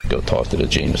go talk to the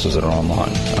geniuses that are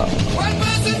online.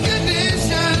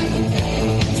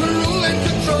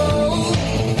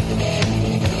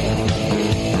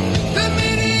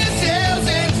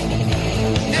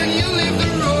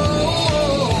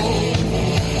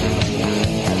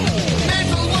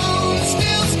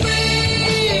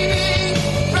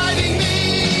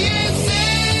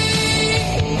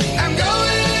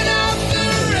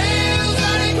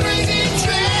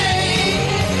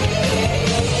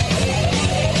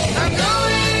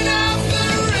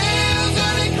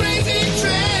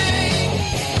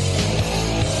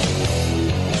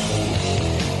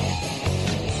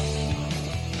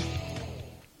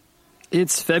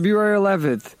 It's February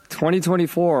 11th,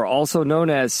 2024, also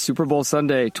known as Super Bowl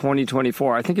Sunday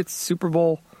 2024. I think it's Super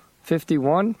Bowl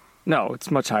 51? No, it's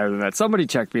much higher than that. Somebody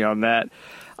check me on that.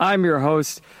 I'm your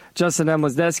host, Justin M.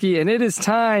 Wisniewski, and it is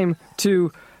time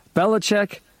to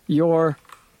Belichick Your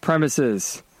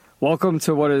Premises. Welcome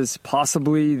to what is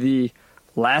possibly the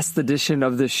last edition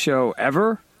of this show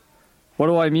ever. What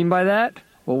do I mean by that?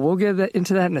 Well, we'll get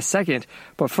into that in a second.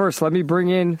 But first, let me bring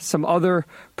in some other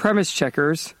premise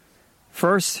checkers.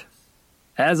 First,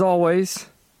 as always,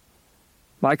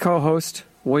 my co-host,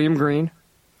 William Green.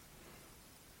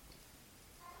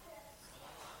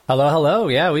 Hello.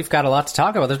 Yeah, we've got a lot to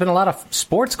talk about. There's been a lot of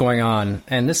sports going on,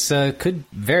 and this could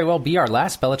very well be our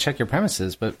last Belichick Your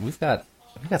Premises, but we've got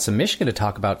some Michigan to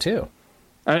talk about, too.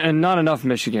 And not enough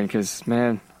Michigan, because,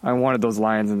 man, I wanted those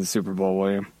Lions in the Super Bowl,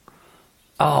 William.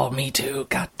 Oh, me too.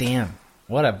 God damn.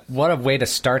 What a way to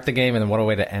start the game and then what a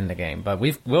way to end the game. But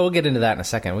we'll get into that in a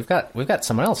second. We've got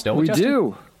someone else, don't we, Justin? We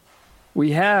do.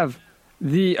 We have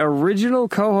the original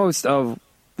co-host of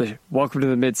the Welcome to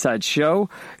the Midside Show,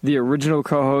 the original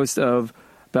co-host of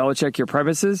Belichick Your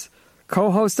Premises,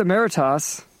 co-host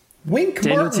emeritus, Wink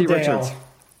Daniel Martindale. T. Richards.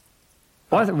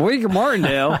 What? Wink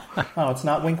Martindale? Oh, it's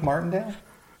not Wink Martindale?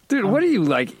 Dude, what are you,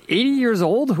 like 80 years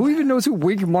old? Who even knows who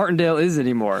Wink Martindale is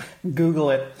anymore? Google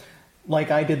it.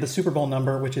 Like I did the Super Bowl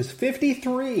number, which is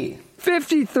 53.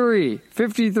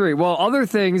 53. Well, other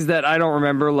things that I don't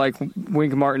remember, like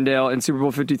Wink Martindale and Super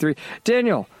Bowl 53.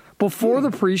 Daniel, before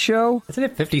the pre-show... Isn't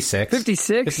it 56?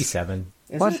 56? 57.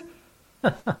 What?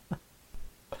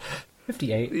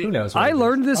 58. Who knows? I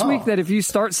learned this week that if you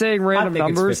start saying random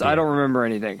numbers, I don't remember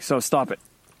anything. So stop it.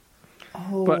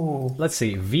 Oh. But let's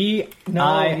see. V-I-I-I.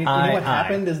 No, you know what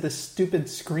happened is the stupid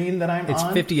screen that I'm It's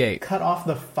on 58. Cut off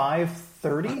the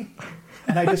 5:30,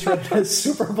 and I just read it as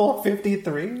Super Bowl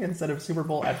 53 instead of Super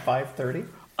Bowl at 5:30.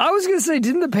 I was going to say,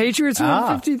 didn't the Patriots win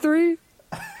 53?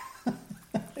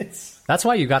 That's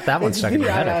why you got that one stuck in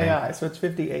your head, I think. So it's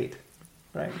 58,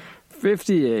 right?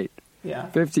 58. Yeah.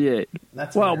 58.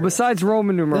 That's well, hilarious. besides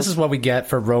Roman numerals. This is what we get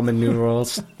for Roman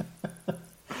numerals.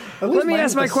 Let me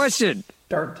ask my question.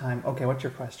 Start time. Okay, what's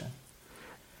your question?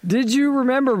 Did you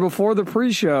remember before the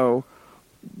pre-show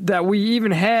that we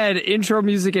even had intro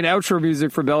music and outro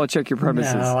music for Belichick Your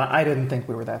Premises? No, I didn't think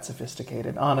we were that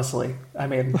sophisticated, honestly. I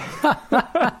mean,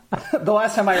 the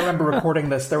last time I remember recording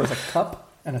this, there was a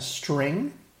cup and a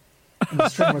string. And the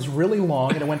string was really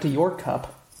long, and it went to your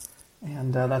cup.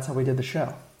 And that's how we did the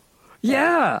show.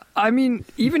 Yeah, I mean,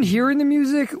 even hearing the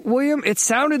music, William, it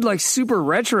sounded like super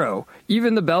retro.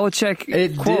 Even the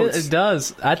Belichick quotes. It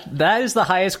does. That is the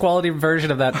highest quality version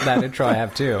of that intro I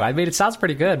have too. I mean, it sounds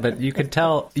pretty good, but you can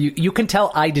tell you can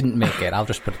tell I didn't make it. I'll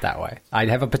just put it that way. I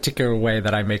have a particular way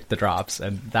that I make the drops,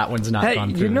 and that one's not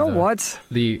gone through. You know what?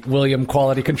 The William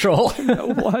quality control. You know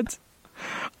what?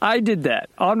 I did that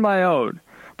on my own.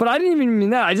 But I didn't even mean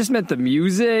that. I just meant the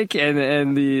music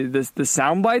and the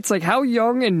sound bites. Like, how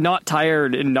young and not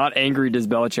tired and not angry does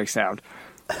Belichick sound?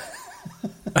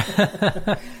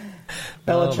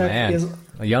 Belichick is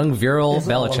a young, virile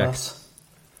Belichick.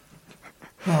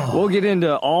 We'll get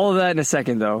into all of that in a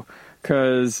second, though,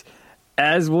 because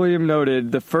as William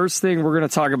noted, the first thing we're going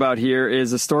to talk about here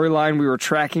is a storyline we were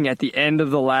tracking at the end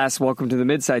of the last Welcome to the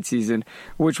Midside season,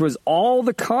 which was all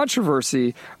the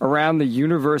controversy around the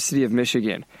University of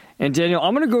Michigan. And Daniel,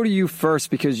 I'm going to go to you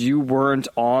first because you weren't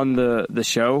on the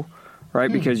show,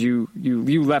 right? Because you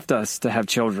left us to have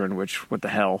children, which, what the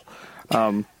hell?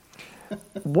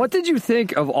 What did you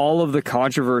think of all of the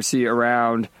controversy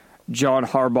around John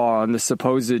Harbaugh and the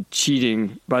supposed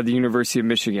cheating by the University of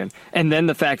Michigan, and then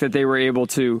the fact that they were able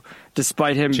to,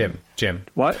 despite him... Jim.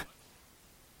 What?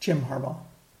 Jim Harbaugh.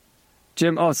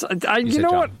 Jim. Oh, so you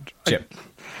know what? Jim.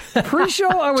 Pre-show,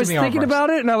 I was Jimmy thinking Harbaugh. about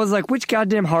it, and I was like, which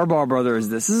goddamn Harbaugh brother is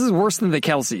this? This is worse than the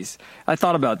Kelseys. I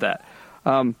thought about that.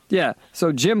 Yeah,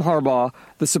 so Jim Harbaugh,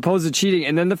 the supposed cheating,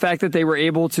 and then the fact that they were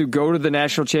able to go to the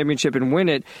national championship and win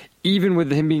it, even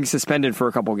with him being suspended for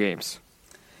a couple games.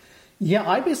 Yeah,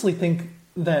 I basically think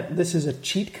that this is a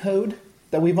cheat code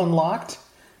that we've unlocked,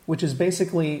 which is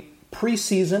basically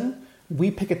preseason.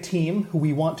 We pick a team who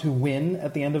we want to win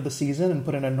at the end of the season and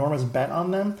put an enormous bet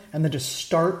on them, and then just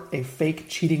start a fake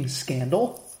cheating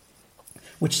scandal,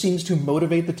 which seems to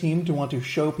motivate the team to want to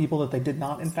show people that they did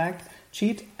not, in fact,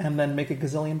 cheat, and then make $1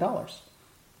 gazillion.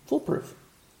 Foolproof.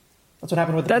 That's what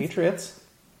happened with the Patriots.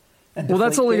 Well,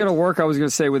 that's only going to work, I was going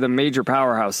to say, with a major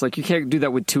powerhouse. Like, you can't do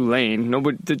that with Tulane.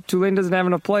 Tulane doesn't have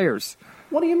enough players.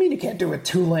 What do you mean you can't do it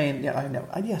Tulane? Yeah, I know.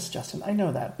 Yes, Justin, I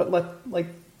know that. But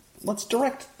let's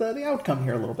direct the outcome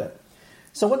here a little bit.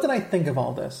 So what did I think of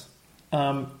all this?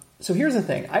 So here's the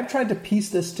thing. I've tried to piece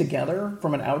this together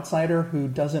from an outsider who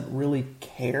doesn't really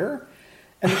care.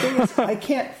 And the thing is, I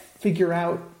can't figure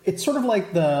out... It's sort of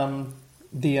like the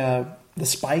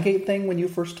Spygate thing when you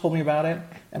first told me about it,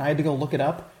 and I had to go look it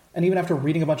up. And even after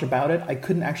reading a bunch about it, I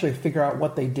couldn't actually figure out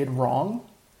what they did wrong.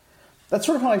 That's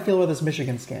sort of how I feel about this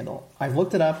Michigan scandal. I've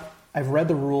looked it up. I've read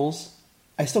the rules.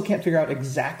 I still can't figure out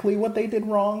exactly what they did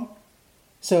wrong.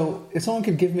 So if someone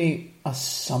could give me a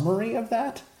summary of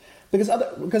that, because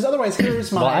otherwise,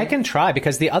 here's my... Well, I can try,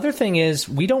 because the other thing is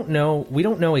we don't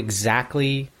know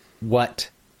exactly what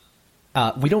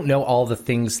we don't know all the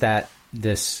things that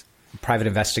this private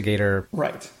investigator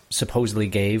supposedly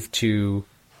gave to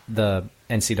the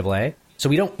NCAA. So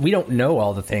we don't know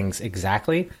all the things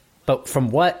exactly, but from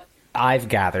what I've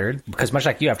gathered, because much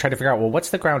like you, I've tried to figure out, well,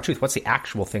 what's the ground truth? What's the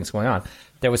actual things going on?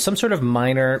 There was some sort of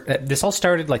minor... This all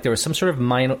started like there was some sort of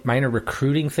minor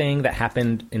recruiting thing that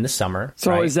happened in the summer.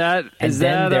 So right? It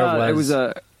was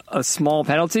a small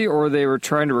penalty, or they were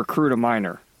trying to recruit a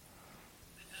minor?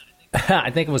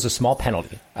 I think it was a small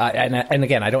penalty. And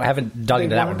again, I haven't dug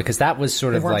into that one, because that was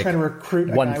sort of like trying to recruit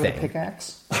a one guy thing. With a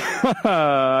pickaxe?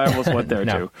 I almost went there,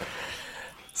 too.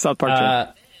 South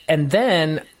Park. And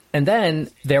then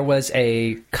there was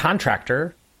a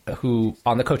contractor who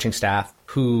on the coaching staff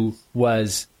who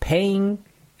was paying.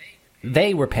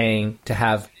 They were paying to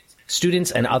have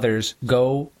students and others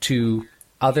go to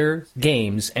other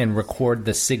games and record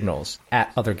the signals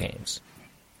at other games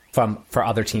for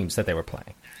other teams that they were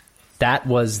playing. That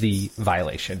was the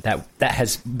violation that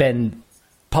has been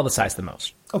publicized the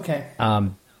most. Okay.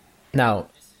 Now,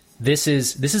 this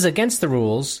is against the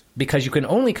rules, because you can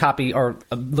only copy or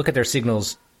look at their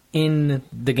signals in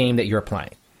the game that you're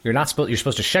playing. You're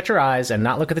supposed to shut your eyes and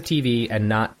not look at the TV and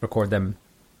not record them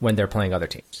when they're playing other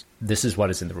teams. This is what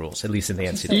is in the rules, at least in the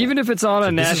NCAA. Even if it's on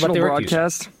a national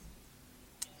broadcast?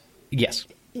 Yes.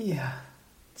 Yeah.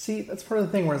 See, that's part of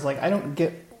the thing where it's like, I don't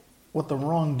get what the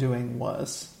wrongdoing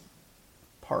was.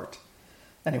 Part.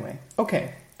 Anyway.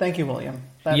 Okay. Thank you, William.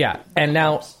 And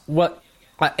now what...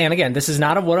 And again, this is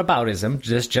not a whataboutism,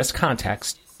 just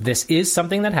context. This is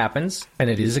something that happens, and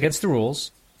it is against the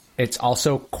rules. It's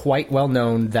also quite well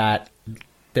known that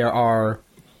there are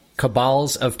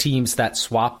cabals of teams that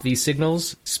swap these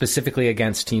signals, specifically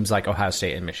against teams like Ohio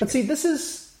State and Michigan. But see, this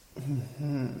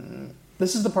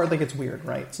is the part that gets weird,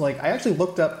 right? So, I actually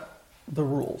looked up the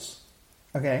rules,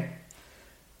 okay?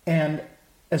 And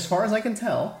as far as I can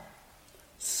tell,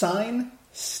 sign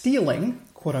stealing,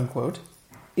 quote unquote,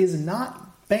 is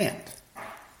not banned.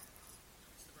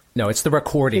 No, it's the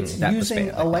recording it's that was banned.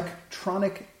 It's using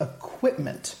electronic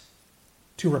equipment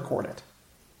to record it.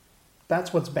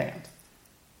 That's what's banned.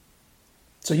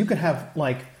 So you could have,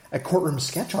 a courtroom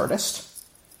sketch artist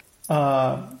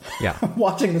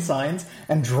watching the signs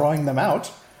and drawing them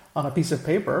out on a piece of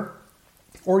paper.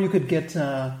 Or you could get,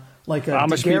 a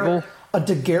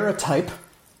daguerreotype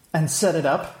and set it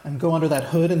up and go under that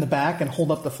hood in the back and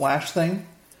hold up the flash thing,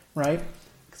 right?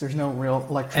 There's no real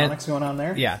electronics going on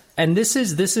there. Yeah. And this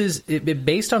is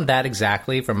based on that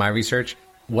exactly from my research.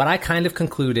 What I kind of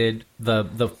concluded, the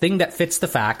thing that fits the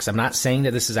facts, I'm not saying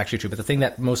that this is actually true, but the thing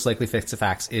that most likely fits the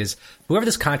facts is whoever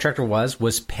this contractor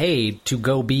was paid to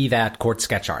go be that court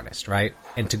sketch artist, right?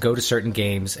 And to go to certain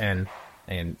games and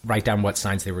write down what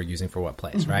signs they were using for what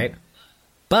plays, right?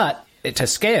 But to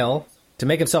scale, to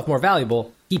make himself more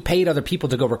valuable, he paid other people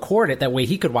to go record it. That way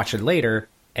he could watch it later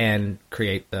and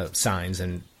create the signs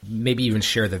and maybe even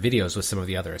share the videos with some of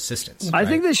the other assistants. I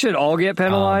think they should all get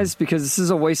penalized because this is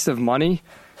a waste of money.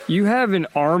 You have an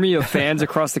army of fans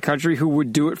across the country who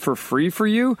would do it for free for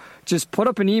you. Just put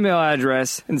up an email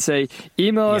address and say,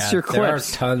 email us your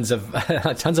clips. There are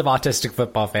tons of autistic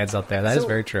football fans out there. That is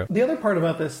very true. The other part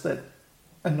about this that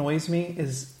annoys me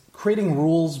is creating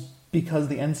rules because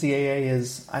the NCAA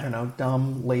is, I don't know,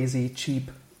 dumb, lazy,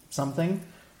 cheap, something,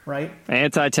 right?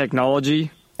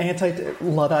 Anti-technology.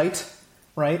 Anti-Luddite,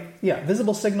 right? Yeah,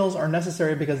 visible signals are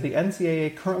necessary because the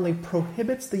NCAA currently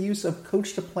prohibits the use of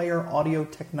coach-to-player audio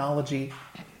technology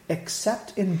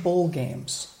except in bowl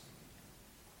games.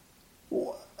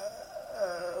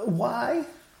 Why?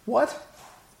 What?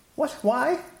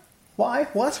 Why?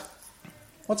 What?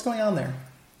 What's going on there?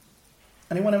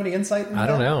 Anyone have any insight into I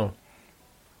don't that? know.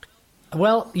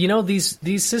 Well,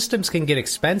 these systems can get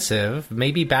expensive.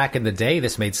 Maybe back in the day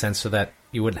this made sense so that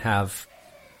you wouldn't have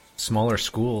smaller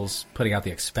schools putting out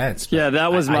the expense. But Yeah,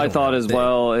 that was I my don't thought know. as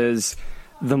well, is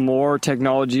the more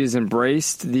technology is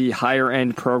embraced, the higher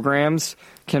end programs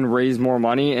can raise more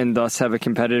money and thus have a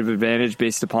competitive advantage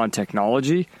based upon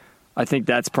technology. I think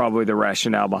that's probably the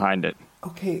rationale behind it.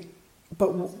 Okay,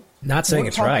 but Not saying we're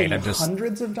it's right. talking I'm just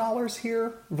hundreds of dollars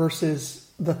here versus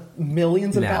the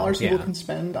millions of No, dollars people yeah. can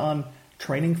spend on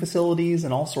training facilities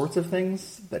and all sorts of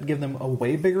things that give them a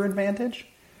way bigger advantage.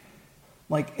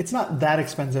 Like, it's not that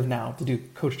expensive now to do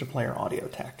coach-to-player audio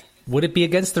tech. Would it be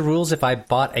against the rules if I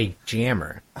bought a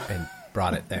jammer and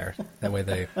brought it there? That way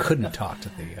they couldn't talk to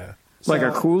the... Like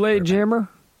a Kool-Aid jammer?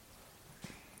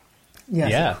 Yes,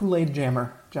 Yeah. a Kool-Aid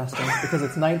jammer, Justin, because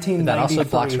it's 1993. That also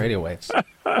blocks radio waves.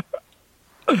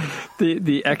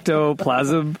 The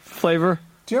ectoplasm flavor?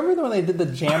 Do you remember when they did the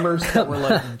jammers that were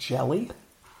like jelly?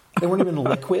 They weren't even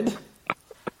liquid.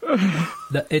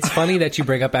 It's funny that you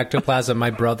bring up ectoplasm. My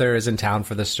brother is in town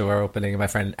for the store opening, and my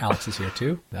friend Alex is here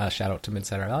too. Shout out to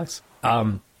Midsider Alex.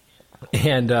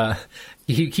 And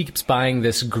he keeps buying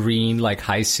this green, like,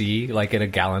 high C, like in a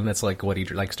gallon. That's like what he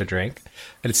likes to drink.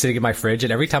 And it's sitting in my fridge.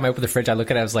 And every time I open the fridge, I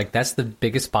look at it, I was like, that's the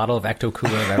biggest bottle of Ecto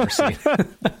Cooler I've ever seen.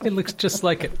 It looks just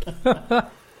like it.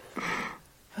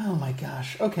 Oh my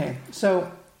gosh. Okay, so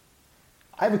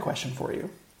I have a question for you.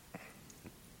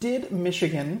 Did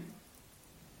Michigan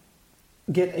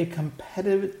get a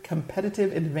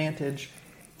competitive advantage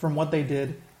from what they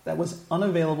did that was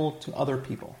unavailable to other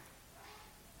people?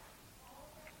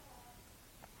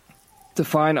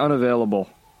 Define unavailable.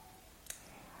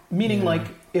 Meaning, like,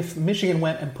 if Michigan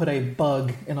went and put a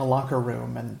bug in a locker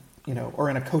room and, or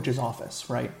in a coach's office,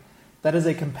 right? That is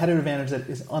a competitive advantage that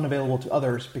is unavailable to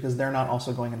others because they're not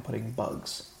also going and putting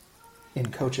bugs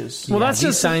in coaches. Well, that's These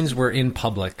just signs were in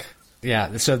public.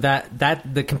 Yeah, so that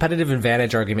the competitive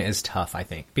advantage argument is tough, I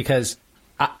think, because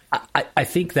I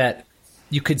think that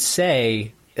you could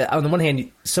say, on the one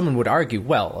hand, someone would argue,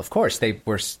 well, of course they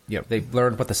were, they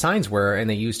learned what the signs were and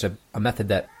they used a method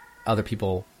that other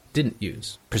people didn't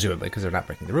use, presumably because they're not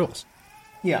breaking the rules.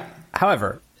 Yeah.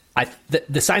 However,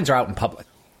 the signs are out in public,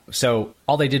 so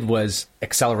all they did was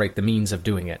accelerate the means of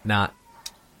doing it, not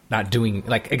doing,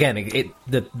 like, again,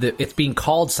 it's being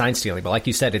called sign stealing, but like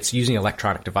you said, it's using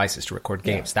electronic devices to record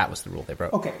games. Yeah. That was the rule they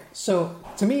broke. Okay, so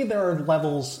to me, there are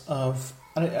levels of,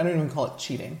 I don't even call it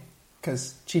cheating,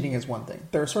 because cheating is one thing.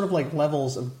 There are sort of like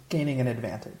levels of gaining an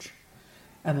advantage.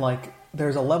 And like,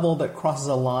 there's a level that crosses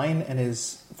a line and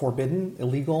is forbidden,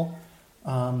 illegal.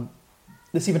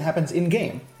 This even happens in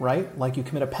game, right? Like, you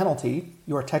commit a penalty,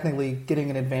 you are technically getting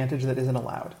an advantage that isn't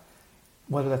allowed.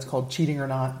 Whether that's called cheating or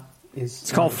not is...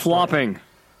 It's called flopping.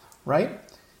 Right?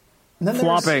 And then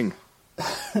Flopping.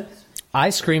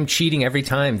 I scream cheating every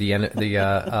time the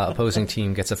opposing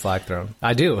team gets a flag thrown.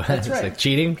 I do. That's It's right. like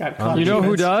cheating. Got caught. You know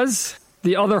who Defense. does?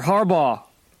 The other Harbaugh.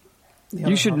 The other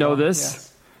You should know Harbaugh,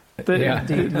 this. Yes.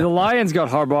 The Lions got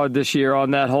Harbaugh'd this year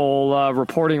on that whole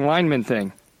reporting lineman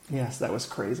thing. Yes, that was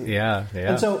crazy. Yeah.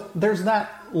 And so there's that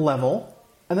level.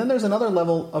 And then there's another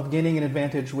level of gaining an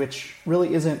advantage, which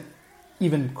really isn't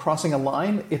even crossing a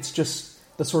line. It's just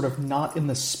the sort of not in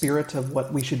the spirit of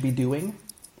what we should be doing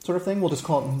sort of thing. We'll just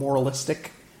call it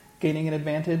moralistic gaining an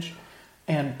advantage.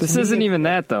 And This to me, isn't even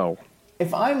that, though.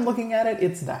 If I'm looking at it,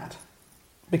 it's that.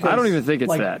 Because, I don't even think it's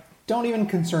like, that. Don't even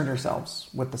concern yourselves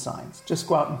with the signs. Just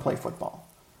go out and play football,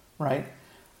 right?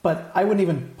 But I wouldn't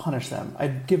even punish them.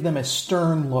 I'd give them a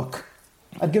stern look.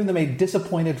 I'd give them a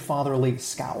disappointed fatherly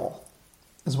scowl,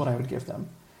 is what I would give them.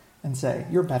 And say,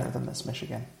 you're better than this,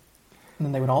 Michigan. And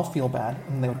then they would all feel bad,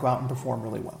 and then they would go out and perform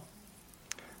really well.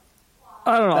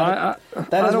 I don't know.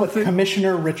 That I is don't what think-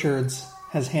 Commissioner Richards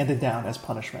has handed down as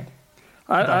punishment.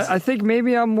 I think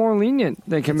maybe I'm more lenient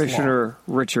than Commissioner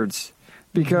Richards,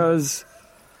 because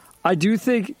I do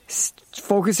think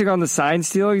focusing on the sign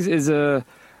stealings is a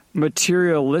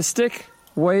materialistic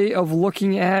way of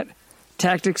looking at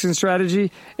tactics and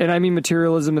strategy. And I mean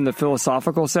materialism in the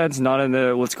philosophical sense, not in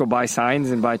the let's go buy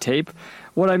signs and buy tape.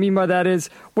 What I mean by that is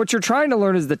what you're trying to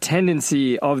learn is the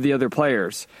tendency of the other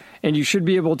players. And you should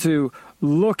be able to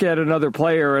look at another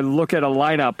player and look at a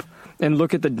lineup and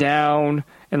look at the down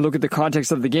and look at the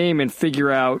context of the game and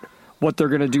figure out what they're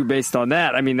going to do based on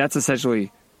that. I mean, that's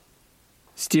essentially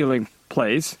stealing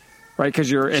plays, right? Because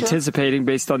you're anticipating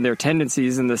based on their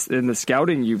tendencies in the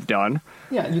scouting you've done.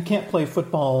 Yeah, you can't play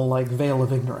football like veil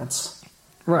of ignorance.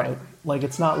 Right. Like,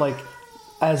 it's not like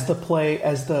as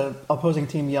the opposing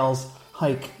team yells,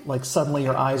 hike, like suddenly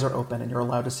your eyes are open and you're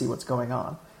allowed to see what's going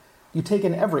on. You take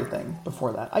in everything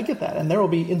before that. I get that. And there will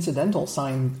be incidental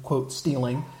sign, quote,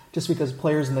 stealing, just because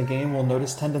players in the game will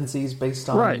notice tendencies based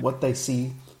on what they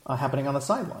see happening on the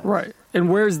sideline. Right. And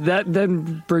where's that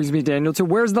then brings me, Daniel, to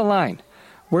where's the line?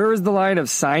 Where is the line of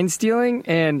sign stealing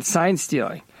and sign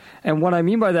stealing? And what I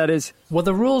mean by that is... Well,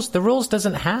 the rules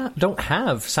don't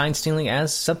have sign stealing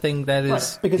as something that is...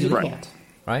 Right, because you can't.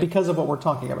 Right? Because of what we're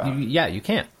talking about. You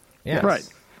can't. Yes. Right.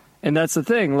 And that's the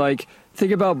thing. Like,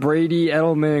 think about Brady,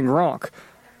 Edelman, and Gronk.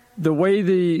 The way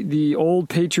the old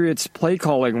Patriots play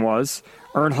calling was,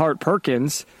 Earnhardt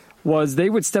Perkins, was they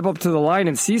would step up to the line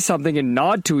and see something and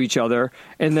nod to each other,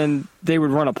 and then they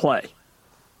would run a play,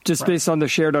 just based on the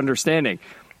shared understanding.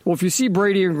 Well, if you see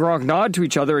Brady and Gronk nod to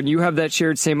each other and you have that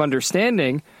shared same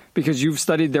understanding because you've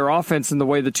studied their offense and the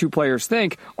way the two players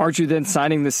think, aren't you then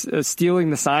stealing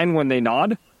the sign when they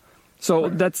nod? So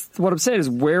that's what I'm saying is,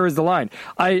 where is the line?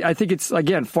 I think it's,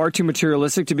 again, far too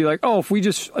materialistic to be like, oh, if we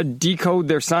just decode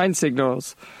their sign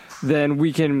signals, then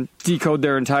we can decode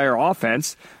their entire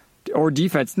offense or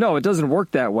defense. No, it doesn't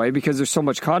work that way because there's so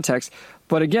much context.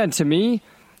 But again, to me,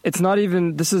 it's not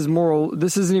even, this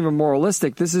isn't even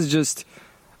moralistic. This is just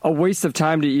a waste of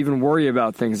time to even worry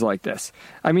about things like this.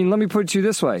 I mean, let me put it to you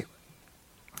this way.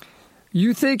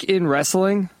 You think in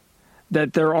wrestling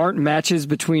that there aren't matches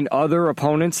between other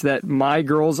opponents that my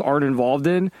girls aren't involved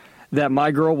in, that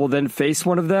my girl will then face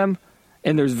one of them,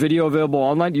 and there's video available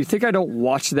online? You think I don't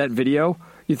watch that video?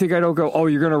 You think I don't go, oh,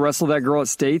 you're going to wrestle that girl at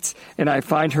States, and I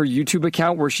find her YouTube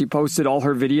account where she posted all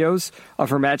her videos of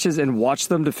her matches and watch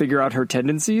them to figure out her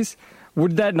tendencies?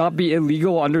 Would that not be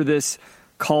illegal under this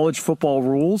college football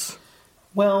rules?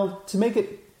 Well, to make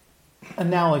it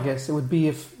analogous, it would be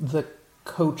if the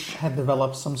coach had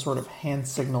developed some sort of hand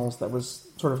signals that was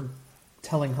sort of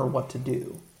telling her what to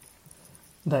do.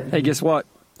 Hey, guess what?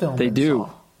 They do. Saw.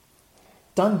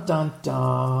 Dun, dun,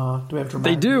 dun. Do we have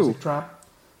dramatic music drop?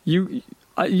 You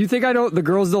think I don't? The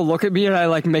girls don't look at me and I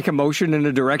like make a motion in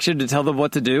a direction to tell them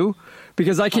what to do?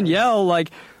 Because I can yell like,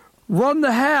 run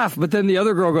the half, but then the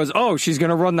other girl goes, oh, she's going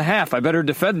to run the half. I better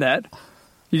defend that.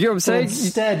 You get what I'm saying?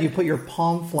 Instead, you put your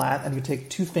palm flat and you take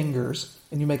two fingers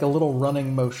and you make a little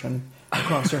running motion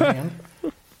across your hand.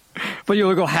 But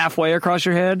you'll go halfway across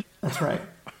your head? That's right.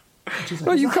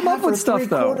 Well, you come up with stuff,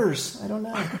 though. I don't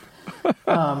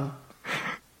know.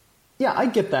 Yeah, I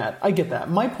get that.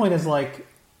 My point is, like,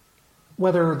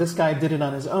 whether this guy did it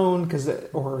on his own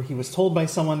or he was told by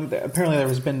someone, apparently there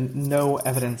has been no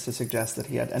evidence to suggest that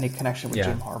he had any connection with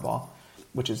Jim Harbaugh,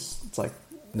 which is, it's like,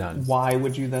 none. Why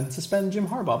would you then suspend Jim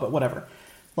Harbaugh? But whatever.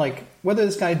 Like, whether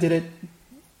this guy did it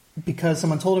because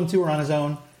someone told him to or on his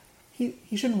own,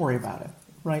 he shouldn't worry about it,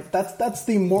 right? That's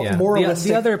the moralistic.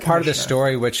 The other part of the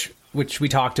story, which we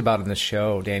talked about in the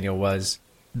show, Daniel, was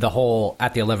the whole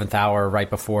at the 11th hour, right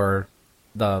before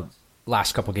the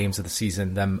last couple games of the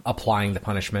season, them applying the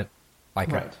punishment,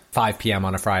 like at 5 p.m.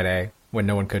 on a Friday when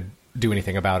no one could do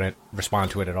anything about it,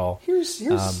 respond to it at all. Here's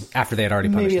after they had already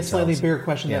punished maybe a themselves. Slightly bigger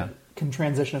question that can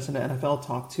transition us into NFL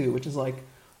talk too, which is like,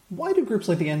 why do groups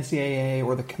like the NCAA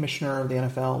or the commissioner of the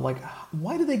NFL, like,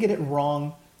 why do they get it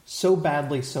wrong so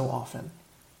badly so often?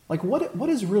 Like, what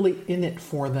is really in it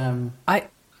for them? I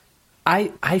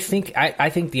think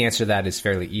the answer to that is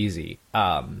fairly easy.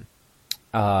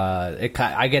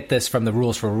 I get this from the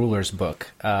Rules for Rulers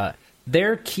book.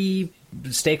 Their key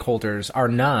stakeholders are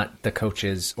not the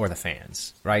coaches or the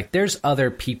fans, right? There's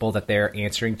other people that they're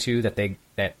answering to that they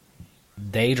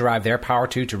derive their power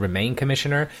to remain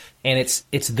commissioner, and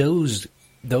it's those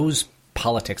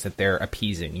politics that they're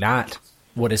appeasing, not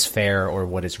what is fair or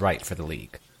what is right for the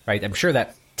league, right? I'm sure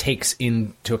that takes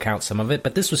into account some of it,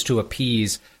 but this was to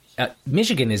appease.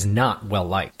 Michigan is not well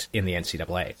liked in the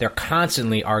NCAA. They're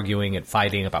constantly arguing and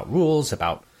fighting about rules,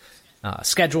 about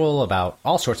schedule, about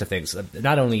all sorts of things,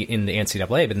 not only in the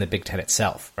NCAA, but in the Big Ten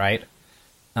itself, right?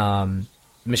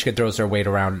 Michigan throws their weight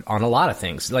around on a lot of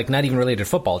things, like not even related to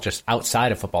football, just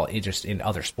outside of football, just in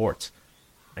other sports.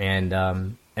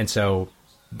 And so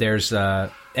there's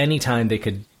any time they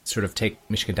could sort of take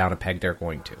Michigan down a peg, they're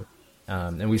going to.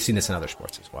 And we've seen this in other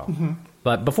sports as well. Mm-hmm.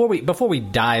 But before we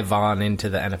dive on into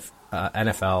the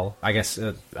NFL, I guess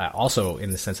also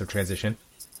in the sense of transition,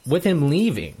 with him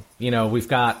leaving, we've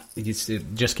got, it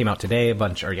just came out today,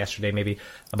 yesterday maybe,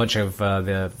 a bunch of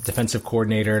the defensive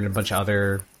coordinator and a bunch of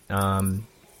other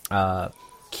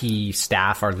key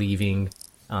staff are leaving.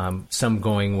 Some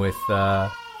going with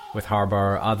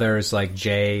Harbaugh, others like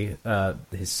Jay,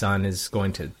 his son is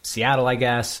going to Seattle, I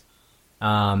guess.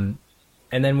 And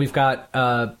then we've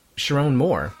got Sharon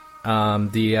Moore,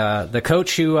 the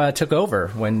coach who took over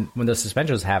when the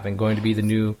suspension was happening, going to be the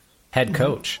new head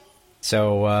coach.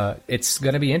 So it's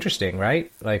going to be interesting,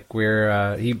 right? Like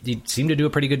he seemed to do a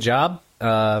pretty good job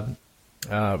running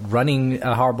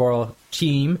a Harbaugh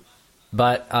team,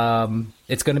 but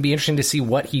it's going to be interesting to see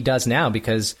what he does now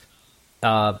because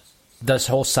this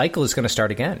whole cycle is going to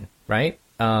start again, right?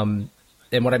 And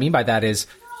what I mean by that is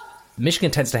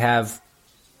Michigan tends to have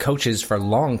coaches for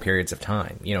long periods of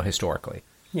time, historically.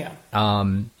 Yeah.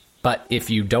 But if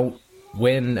you don't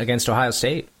win against Ohio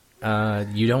State,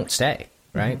 you don't stay,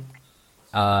 right?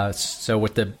 Mm-hmm. So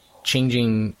with the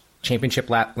changing championship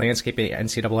landscape at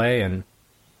NCAA and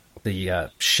the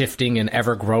shifting and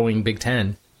ever-growing Big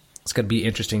Ten, it's going to be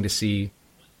interesting to see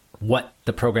what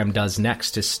the program does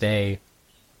next to stay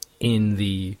in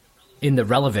the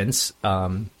relevance,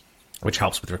 which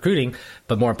helps with recruiting,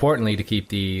 but more importantly, to keep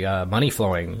the money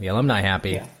flowing, the alumni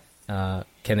happy. Yeah.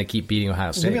 Can they keep beating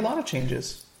Ohio State? There's going to be a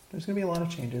lot of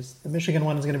changes. The Michigan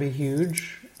one is going to be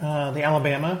huge. The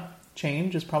Alabama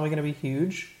change is probably going to be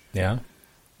huge. Yeah.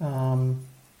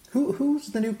 Who's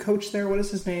the new coach there? What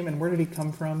is his name, and where did he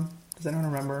come from? Does anyone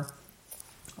remember?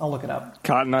 I'll look it up.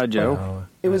 Cotton Eye Joe.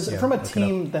 It was from a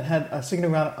team that had a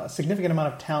significant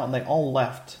amount of talent. They all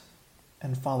left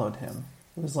and followed him.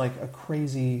 It was like a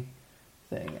crazy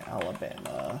thing.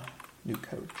 Alabama, new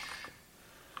coach.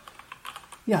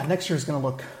 Yeah, next year is going to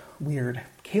look weird.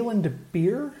 Kalen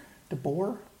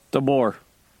DeBoer?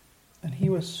 And he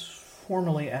was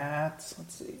formerly at,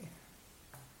 let's see.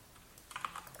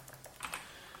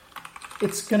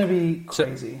 It's going to be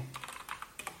crazy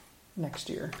next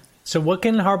year. So what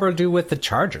can Harbaugh do with the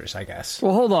Chargers, I guess?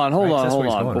 Well, hold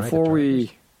on. Before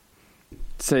we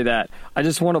say that, I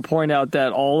just want to point out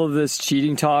that all of this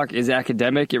cheating talk is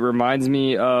academic. It reminds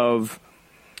me of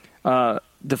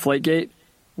Deflategate,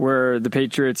 where the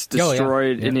Patriots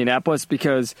destroyed Indianapolis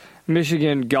because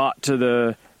Michigan got to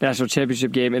the national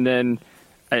championship game and then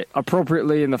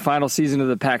appropriately in the final season of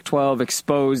the Pac-12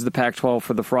 exposed the Pac-12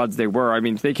 for the frauds they were. I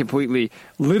mean, they completely,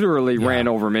 literally ran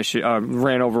over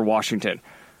Washington.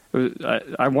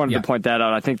 I wanted to point that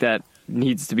out. I think that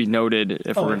needs to be noted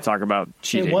if we're going to talk about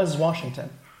cheating. It was Washington.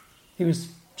 He was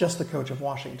just the coach of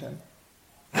Washington.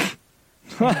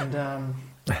 And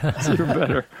even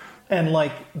better. And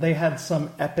they had some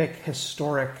epic,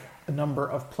 historic number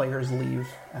of players leave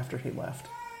after he left.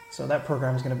 So that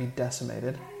program is going to be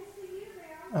decimated.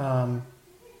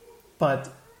 But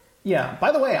yeah,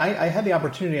 by the way, I had the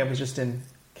opportunity. I was just in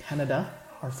Canada,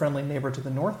 our friendly neighbor to the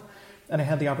north, and I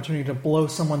had the opportunity to blow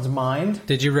someone's mind.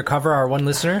 Did you recover our one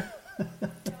listener?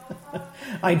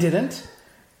 I didn't,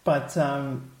 but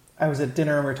I was at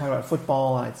dinner and we were talking about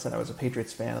football. And I said I was a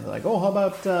Patriots fan, and they're like, "Oh, how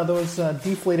about those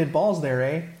deflated balls there,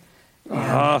 eh?"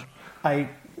 And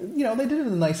they did it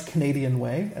in a nice Canadian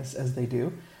way, as they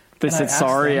do. They said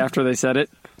sorry after they said it.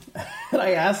 And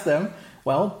I asked them,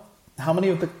 well, how many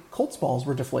of the Colts balls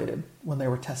were deflated when they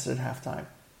were tested at halftime?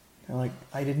 They're like,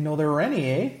 I didn't know there were any,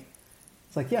 eh?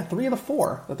 It's like, yeah, 3 of the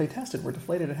 4 that they tested were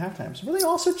deflated at halftime. So were they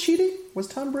also cheating? Was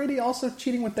Tom Brady also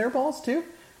cheating with their balls too?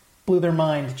 Blew their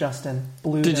mind, Justin.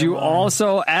 Did you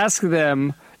also ask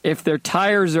them if their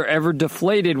tires are ever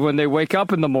deflated when they wake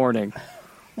up in the morning?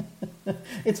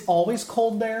 It's always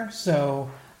cold there, so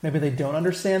maybe they don't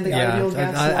understand the ideal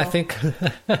gas law. I think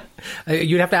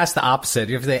you'd have to ask the opposite.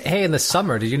 You have to say, hey, in the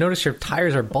summer, did you notice your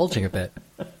tires are bulging a bit?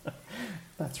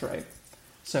 That's right.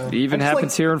 So it even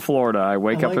happens here in Florida. I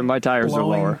wake up and my tires are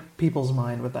lower. People's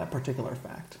mind with that particular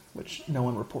fact, which no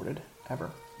one reported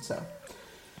ever. So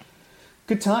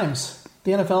good times.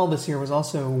 The NFL this year was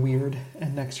also weird,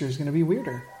 and next year is going to be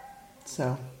weirder.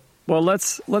 So, well,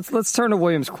 let's turn to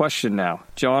William's question now.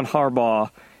 John Harbaugh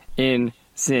in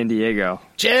San Diego.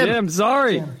 Jim,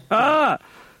 sorry. Jim.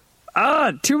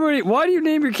 Too many. Why do you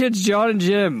name your kids John and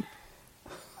Jim?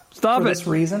 Stop For this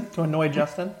reason, to annoy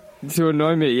Justin. To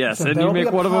annoy me, yes. So and you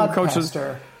make one of them coaches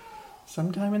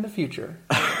sometime in the future.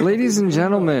 Ladies and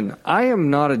gentlemen, I am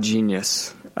not a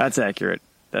genius. That's accurate.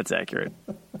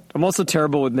 I'm also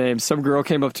terrible with names. Some girl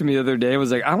came up to me the other day and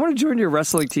was like, I want to join your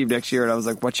wrestling team next year. And I was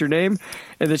like, what's your name?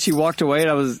 And then she walked away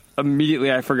and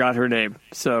I forgot her name.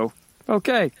 So,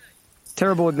 okay.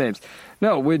 Terrible with names.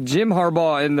 No, with Jim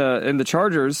Harbaugh in the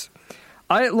Chargers,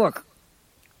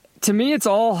 to me, it's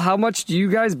all how much do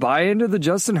you guys buy into the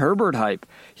Justin Herbert hype?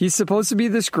 He's supposed to be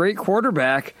this great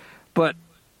quarterback, but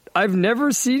I've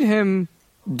never seen him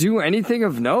do anything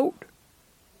of note.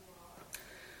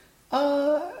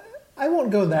 I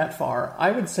won't go that far. I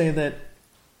would say that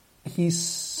he's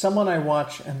someone I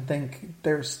watch and think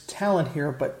there's talent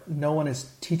here, but no one is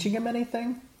teaching him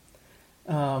anything.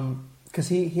 Because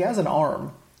he has an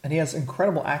arm, and he has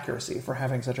incredible accuracy for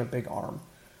having such a big arm.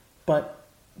 But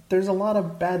there's a lot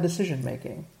of bad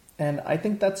decision-making, and I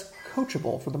think that's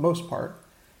coachable for the most part.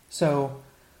 So,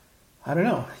 I don't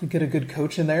know. You get a good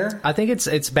coach in there. I think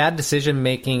it's bad decision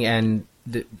making and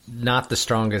not the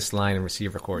strongest line and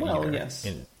receiver core either. Yes,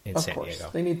 in of San course.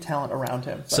 Diego. They need talent around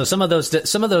him. So some of those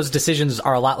decisions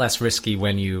are a lot less risky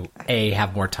when you A,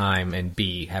 have more time, and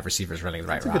B, have receivers running the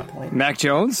right route. That's a good point. Mac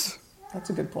Jones? That's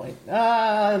a good point.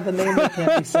 The name that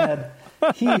can't be said.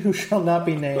 He who shall not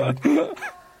be named.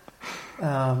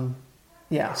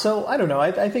 Yeah, so I don't know.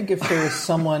 I think if there's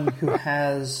someone who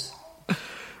has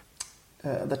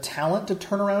the talent to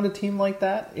turn around a team like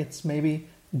that, it's maybe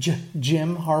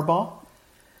Jim Harbaugh.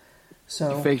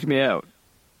 So You faked me out.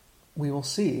 we will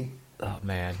see. Oh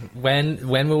man, when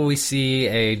will we see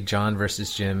a John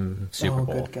versus Jim Super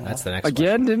Bowl? Good God. That's the next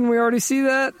Again, didn't we already see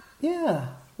that? Yeah,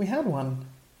 we had one.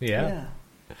 Yeah.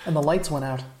 And the lights went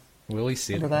out. Will we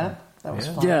see Remember it? that? That was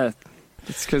fun. Yeah.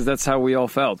 It's because that's how we all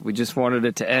felt. We just wanted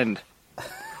it to end.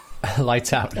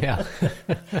 Lights out. Yeah.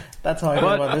 That's how I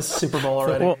feel about this Super Bowl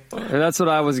already. Well, that's what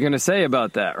I was going to say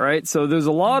about that, right? So there's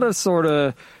a lot of sort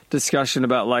of discussion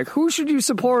about, like, who should you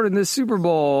support in this Super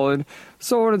Bowl and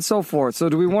so on and so forth. So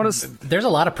do we want to... There's a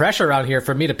lot of pressure around here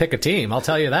for me to pick a team. I'll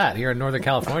tell you that, here in Northern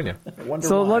California.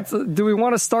 Wonder why. Do we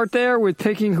want to start there with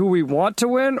picking who we want to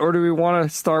win, or do we want to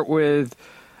start with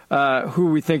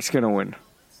who we think's going to win?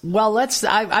 Well,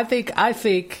 I think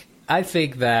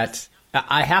that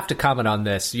I have to comment on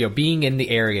this. You know, being in the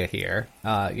area here,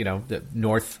 the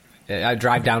north. I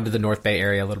drive down to the North Bay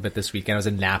area a little bit this weekend. I was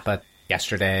in Napa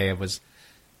yesterday. I was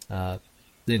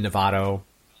in Novato.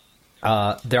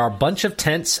 There are a bunch of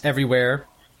tents everywhere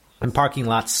and parking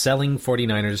lots selling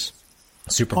 49ers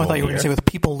Super Bowl I thought you were going to say gear. with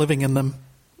people living in them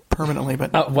permanently,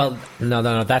 but Well,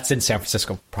 no, that's in San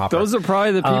Francisco proper. Those are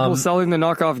probably the people selling the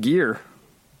knockoff gear.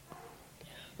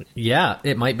 Yeah,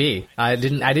 it might be. I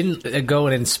didn't go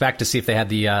and inspect to see if they had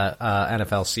the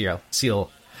NFL seal,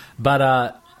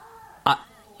 but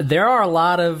there are a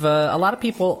lot of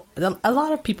people. A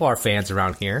lot of people are fans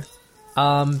around here,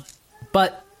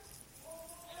 but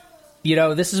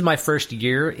this is my first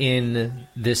year in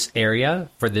this area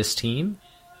for this team,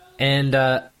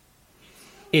 and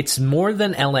it's more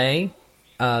than LA.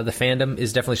 The fandom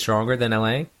is definitely stronger than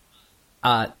LA.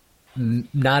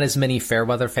 Not as many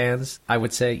Fairweather fans, I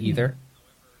would say, either.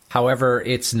 However,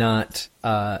 it's not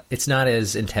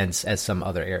as intense as some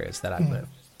other areas that I live.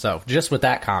 So, just with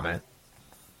that comment,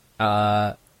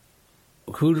 I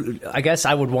guess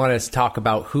I would want to talk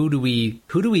about who do we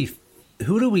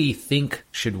think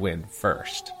should win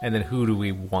first, and then who do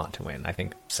we want to win? I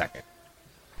think second.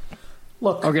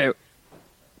 look. Okay.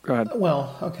 Go ahead.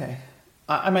 Well, okay.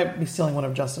 I might be stealing one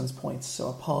of Justin's points, so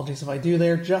apologies if I do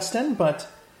there, Justin, but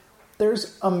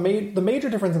there's the major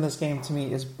difference in this game to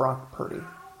me is Brock Purdy.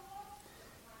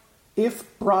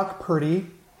 If Brock Purdy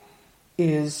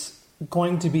is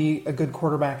going to be a good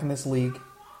quarterback in this league,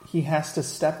 he has to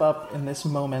step up in this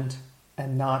moment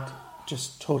and not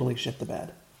just totally shit the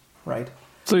bed, right?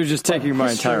 So you're just taking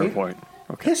my entire point.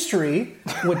 Okay. History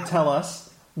would tell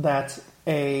us that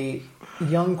a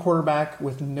young quarterback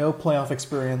with no playoff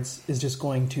experience is just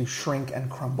going to shrink and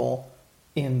crumble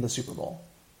in the Super Bowl.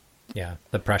 Yeah,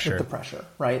 the pressure. With the pressure,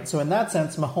 right? So in that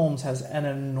sense, Mahomes has an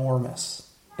enormous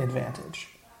advantage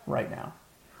right now.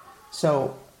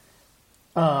 So,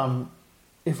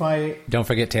 if I... Don't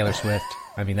forget Taylor Swift.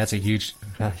 I mean, that's a huge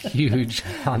on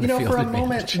the field for a advantage.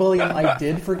 moment, William, I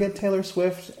did forget Taylor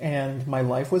Swift, and my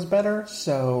life was better,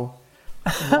 so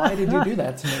why did you do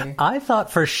that to me? I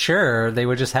thought for sure they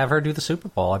would just have her do the Super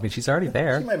Bowl. I mean, she's already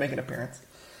there. She might make an appearance.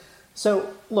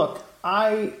 So, look,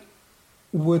 I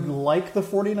would like the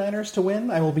 49ers to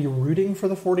win. I will be rooting for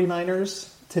the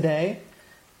 49ers today.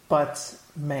 But,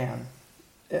 man,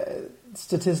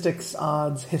 statistics,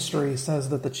 odds, history says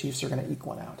that the Chiefs are going to eke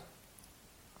one out.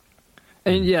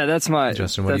 And yeah, that's my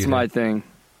Justin, what do that's you my think?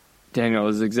 thing. Daniel,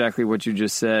 is exactly what you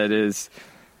just said. Is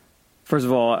first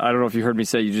of all, I don't know if you heard me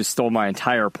say you just stole my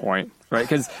entire point, right?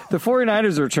 Because the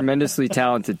 49ers are a tremendously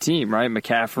talented team, right?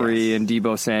 McCaffrey Yes. and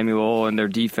Deebo Samuel and their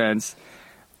defense.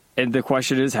 And the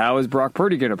question is, how is Brock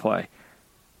Purdy going to play?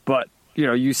 But,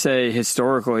 you say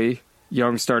historically,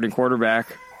 young starting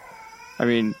quarterback. I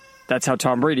mean, that's how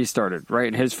Tom Brady started, right,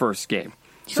 in his first game.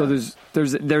 Sure. So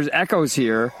there's echoes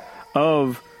here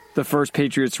of the first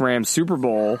Patriots-Rams Super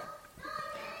Bowl,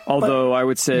 although I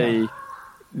would say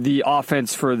the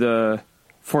offense for the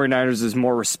 49ers is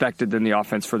more respected than the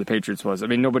offense for the Patriots was. I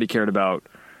mean, nobody cared about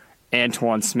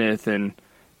Antoine Smith and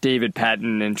David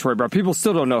Patton and Troy Brown. People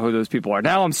still don't know who those people are.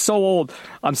 Now I'm so old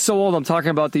I'm talking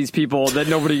about these people that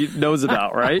nobody knows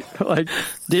about, right? Like,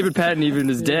 David Patton even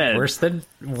is dead. Worse than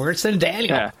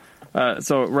Daniel. Yeah.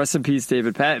 So rest in peace,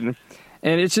 David Patton.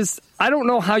 And it's just, I don't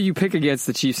know how you pick against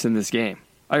the Chiefs in this game.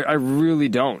 I really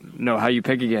don't know how you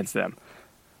pick against them.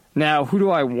 Now, who do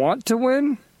I want to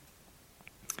win?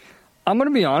 I'm going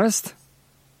to be honest.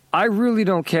 I really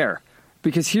don't care.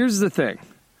 Because here's the thing.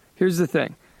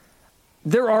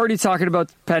 They're already talking about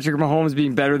Patrick Mahomes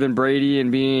being better than Brady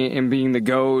and being the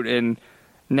GOAT. And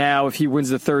now if he wins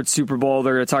the third Super Bowl,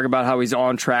 they're going to talk about how he's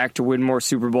on track to win more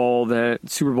Super Bowls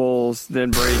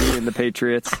than Brady and the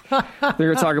Patriots. They're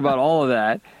going to talk about all of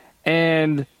that.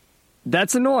 And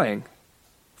that's annoying.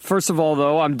 First of all,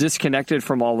 though, I'm disconnected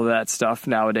from all of that stuff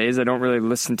nowadays. I don't really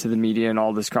listen to the media and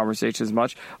all this conversation as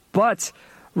much. But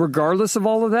regardless of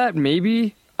all of that,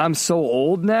 maybe I'm so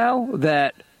old now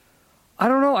that, I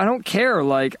don't know, I don't care.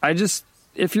 Like,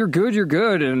 if you're good, you're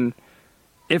good. And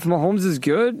if Mahomes is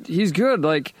good, he's good.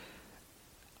 Like,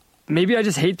 maybe I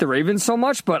just hate the Ravens so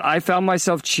much, but I found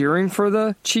myself cheering for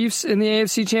the Chiefs in the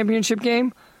AFC Championship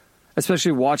game,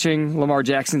 especially watching Lamar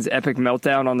Jackson's epic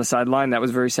meltdown on the sideline. That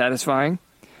was very satisfying.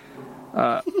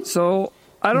 So,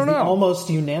 I don't know. Almost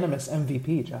unanimous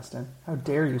MVP, Justin. How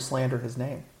dare you slander his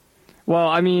name? Well,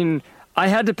 I mean, I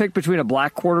had to pick between a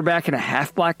black quarterback and a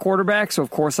half-black quarterback, so of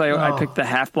course I picked the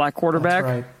half-black quarterback.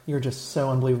 That's right. You're just so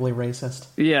unbelievably racist.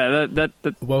 Yeah,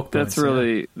 that's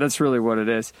really what it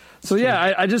is. So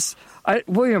yeah,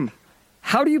 William,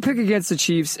 how do you pick against the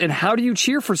Chiefs, and how do you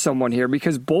cheer for someone here?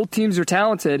 Because both teams are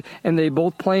talented, and they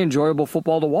both play enjoyable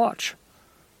football to watch.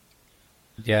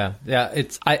 Yeah,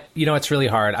 it's really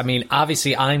hard. I mean,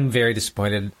 obviously, I'm very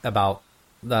disappointed about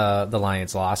the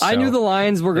Lions' loss. I knew the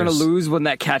Lions were going to lose when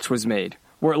that catch was made,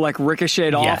 where it like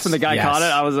ricocheted off and the guy caught it.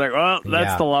 I was like, well,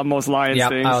 that's the most Lions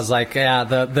things. I was like, yeah,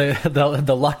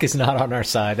 the luck is not on our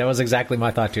side. That was exactly my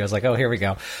thought too. I was like, oh, here we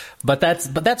go. But that's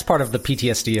part of the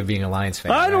PTSD of being a Lions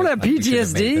fan. I don't have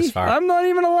PTSD. I'm not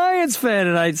even a Lions fan,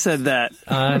 and I said that.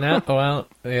 I know. Well,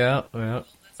 yeah.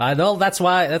 I know that's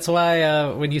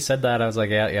why when you said that, I was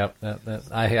like,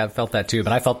 I have felt that too,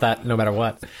 but I felt that no matter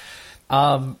what.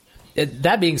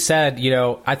 That being said,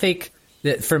 I think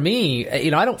that for me,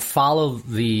 I don't follow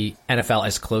the NFL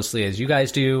as closely as you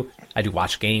guys do. I do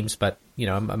watch games, but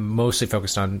I'm mostly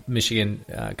focused on Michigan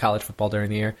college football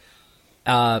during the year.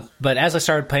 But as I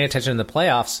started paying attention in the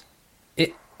playoffs,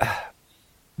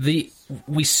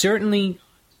 we certainly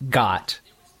got.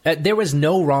 There was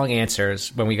no wrong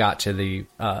answers when we got to the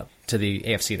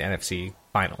AFC and NFC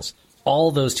finals. All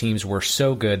those teams were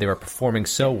so good; they were performing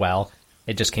so well.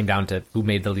 It just came down to who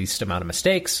made the least amount of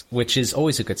mistakes, which is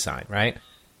always a good sign, right?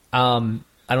 I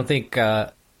don't think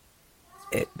as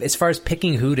far as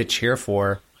picking who to cheer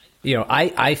for,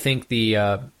 I think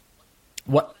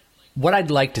what I'd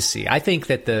like to see. I think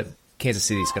that the Kansas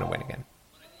City is going to win again.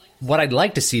 What I'd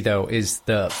like to see though is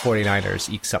the 49ers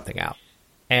eke something out.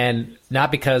 And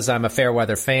not because I'm a fair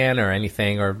weather fan or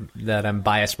anything, or that I'm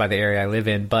biased by the area I live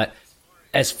in, but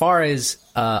as far as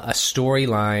a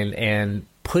storyline and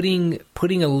putting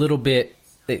a little bit,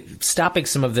 stopping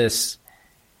some of this,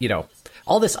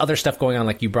 all this other stuff going on,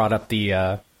 like you brought up the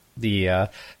you're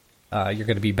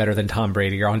going to be better than Tom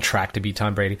Brady, you're on track to beat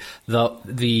Tom Brady,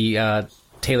 the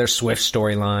Taylor Swift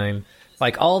storyline,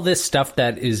 like all this stuff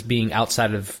that is being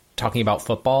outside of talking about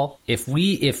football. If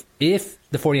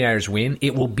the 49ers win,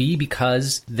 it will be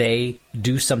because they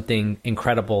do something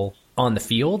incredible on the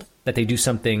field, that they do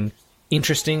something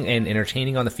interesting and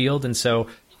entertaining on the field. And so,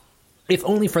 if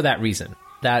only for that reason,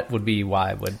 that would be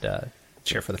why I would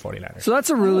cheer for the 49ers. So that's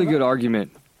a really good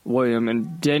argument, William.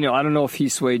 And Daniel, I don't know if he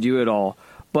swayed you at all,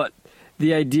 but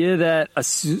the idea that a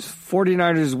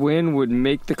 49ers win would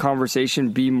make the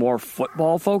conversation be more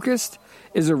football-focused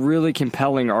is a really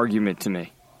compelling argument to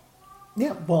me.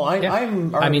 Yeah, well,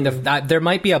 I'm. Already, I mean, there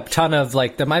might be a ton of the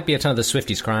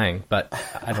Swifties crying, but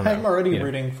I don't know. I'm already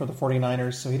rooting for the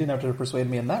 49ers, so he didn't have to persuade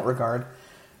me in that regard.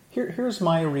 Here's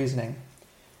my reasoning.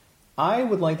 I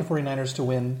would like the 49ers to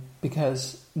win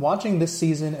because watching this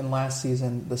season and last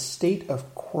season, the state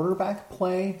of quarterback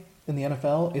play in the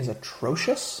NFL is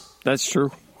atrocious. That's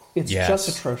true. It's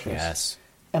just atrocious. Yes.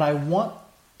 And I want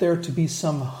there to be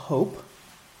some hope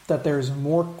that there's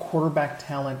more quarterback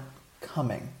talent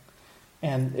coming.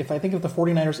 And if the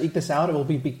 49ers eke this out, it will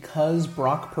be because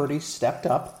Brock Purdy stepped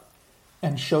up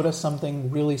and showed us something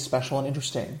really special and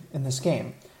interesting in this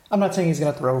game. I'm not saying he's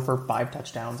going to throw for 5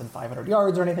 touchdowns and 500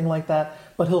 yards or anything like that,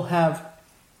 but he'll have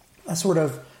a sort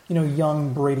of,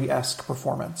 young Brady-esque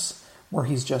performance where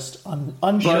he's just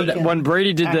unshaken. But when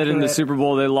Brady did that in the Super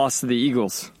Bowl, they lost to the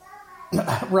Eagles.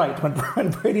 Right.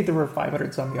 When Brady threw for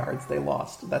 500-some yards, they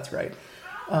lost. That's right.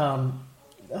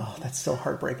 That's still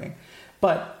heartbreaking.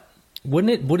 But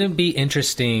wouldn't it be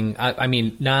interesting? I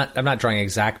mean, I'm not drawing an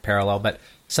exact parallel, but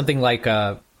something like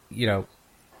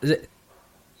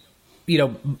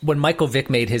when Michael Vick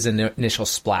made his initial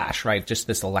splash, right? Just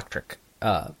this electric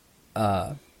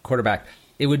quarterback.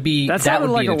 It would be that sounded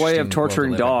would like be a way of interesting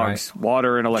torturing world to live in, dogs,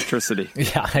 water and electricity.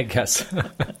 Yeah, I guess.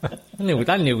 I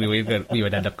knew we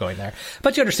would end up going there.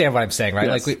 But you understand what I'm saying, right?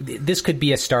 Yes. Like this could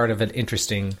be a start of an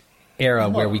interesting era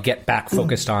where we get back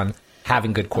focused on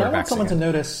having good quarterbacks. I want someone again. to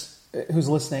notice who's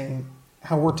listening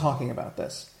how we're talking about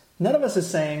this. None of us is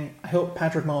saying, I hope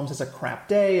Patrick Mahomes has a crap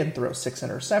day and throws 6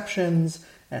 interceptions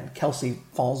and Kelsey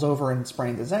falls over and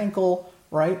sprains his ankle,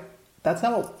 right? That's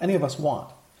not what any of us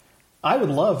want. I would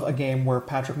love a game where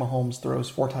Patrick Mahomes throws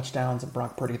 4 touchdowns and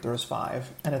Brock Purdy throws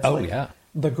 5. And it's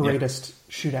the greatest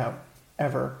shootout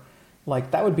ever.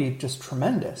 Like, that would be just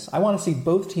tremendous. I want to see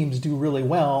both teams do really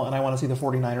well, and I want to see the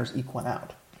 49ers eke one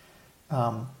out.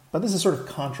 But this is sort of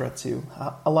contra to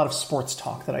a lot of sports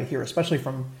talk that I hear, especially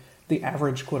from the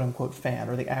average quote-unquote fan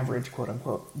or the average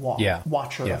quote-unquote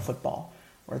watcher of football.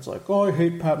 Where it's like, oh, I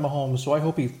hate Pat Mahomes, so I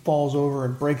hope he falls over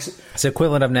and breaks... It's the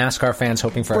equivalent of NASCAR fans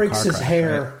hoping for a car crash. Breaks his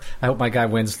hair. Right? I hope my guy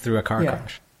wins through a car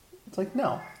crash. It's like,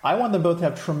 no. I want them both to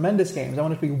have tremendous games. I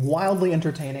want it to be wildly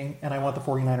entertaining, and I want the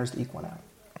 49ers to eke one out.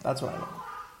 That's what I want.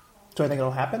 Do I think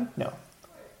it'll happen? No.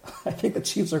 I think the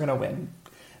Chiefs are going to win.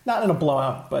 Not in a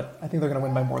blowout, but I think they're going to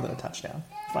win by more than a touchdown,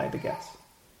 if I had to guess.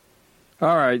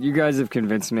 All right, you guys have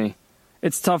convinced me.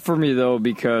 It's tough for me, though,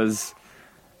 because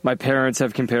my parents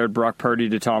have compared Brock Purdy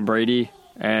to Tom Brady,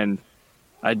 and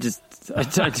I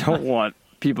don't want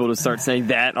people to start saying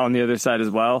that on the other side as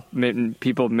well.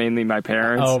 People, mainly my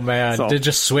parents. Oh, man. So, To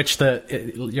just switch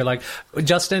you're like,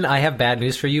 Justin, I have bad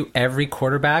news for you. Every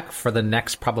quarterback for the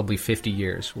next probably 50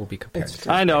 years will be compared to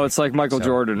Tom I know, it's like Michael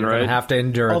Jordan, you're right? You're going to have to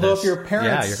endure Although this. if your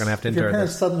parents, you're going to have to if your endure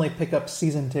parents this. suddenly pick up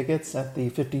season tickets at the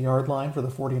 50-yard line for the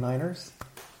 49ers,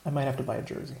 I might have to buy a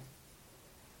jersey.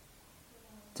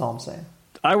 That's all I'm saying.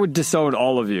 I would disown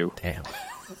all of you. Damn.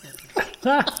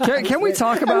 Can we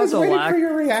talk about the waiting lack? for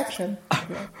your reaction.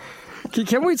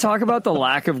 Can we talk about the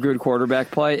lack of good quarterback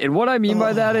play? And what I mean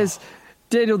by that is,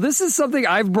 Daniel, this is something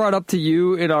I've brought up to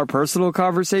you in our personal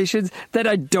conversations, that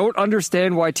I don't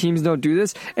understand why teams don't do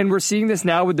this. And we're seeing this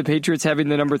now with the Patriots having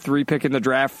the number 3 pick in the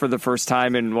draft for the first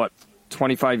time in,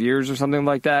 25 years or something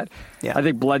like that? Yeah. I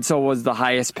think Bledsoe was the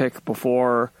highest pick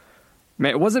before.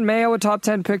 Wasn't Mayo a top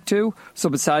 10 pick too? So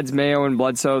besides Mayo and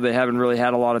Bledsoe, they haven't really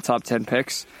had a lot of top 10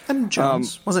 picks. And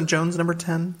Jones. Wasn't Jones number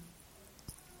 10?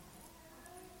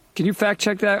 Can you fact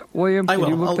check that, William? I will.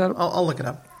 You look that up? I'll look it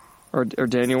up. Or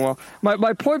Daniel will.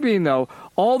 My point being, though,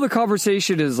 all the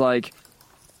conversation is like,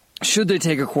 should they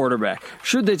take a quarterback?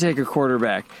 Should they take a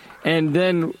quarterback? And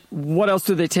then what else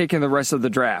do they take in the rest of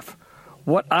the draft?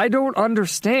 What I don't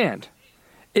understand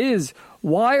is,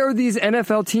 why are these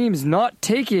NFL teams not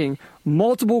taking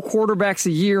multiple quarterbacks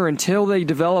a year until they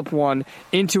develop one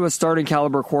into a starting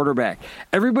caliber quarterback?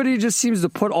 Everybody just seems to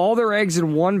put all their eggs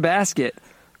in one basket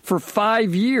for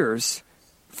 5 years,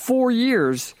 4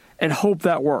 years, and hope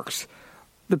that works.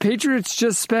 The Patriots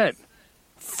just spent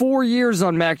 4 years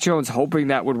on Mac Jones hoping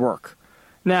that would work.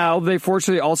 Now, they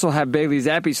fortunately also have Bailey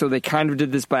Zappi, so they kind of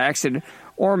did this by accident,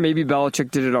 or maybe Belichick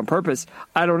did it on purpose.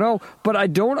 I don't know, but I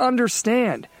don't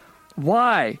understand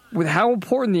why, with how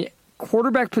important the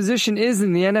quarterback position is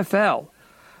in the NFL,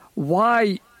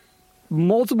 why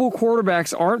multiple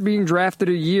quarterbacks aren't being drafted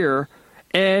a year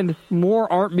and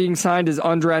more aren't being signed as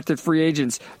undrafted free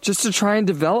agents, just to try and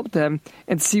develop them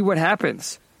and see what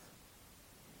happens.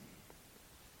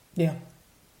 Yeah.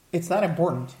 It's that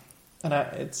important. And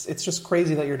it's just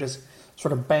crazy that you're just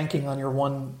sort of banking on your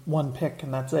one pick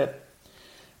and that's it.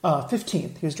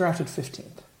 15th. He was drafted 15th.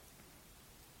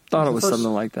 Thought it was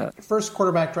something like that. First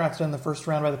quarterback drafted in the first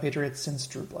round by the Patriots since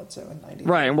Drew Bledsoe in 90.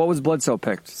 Right, and what was Bledsoe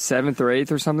picked? 7th or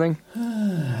 8th or something?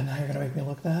 Now you're going to make me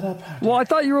look that up. Well, I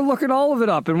thought you were looking all of it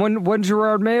up, and when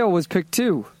Gerard Mayo was picked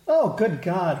too. Oh, good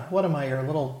God. What am I, your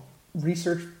little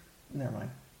research? Never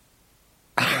mind.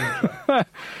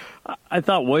 I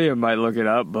thought William might look it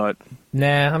up, but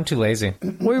Nah, I'm too lazy.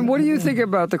 William, what do you think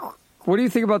about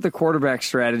the quarterback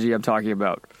strategy I'm talking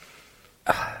about?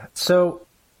 So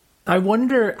I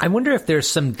wonder if there's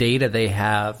some data they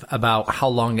have about how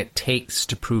long it takes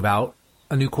to prove out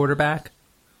a new quarterback.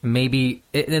 Maybe,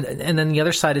 and then the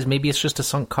other side is maybe it's just a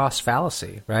sunk cost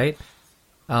fallacy, right?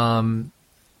 A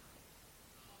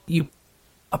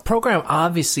program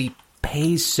obviously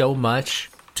pays so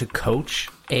much to coach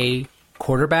a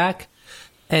quarterback,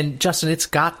 and Justin, it's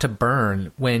got to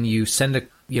burn when you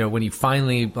when you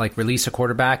finally release a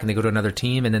quarterback and they go to another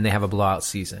team and then they have a blowout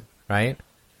season, right?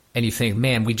 And you think,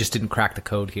 man, we just didn't crack the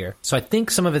code here. So I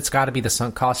think some of it's got to be the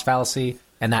sunk cost fallacy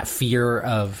and that fear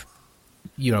of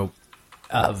releasing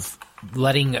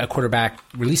a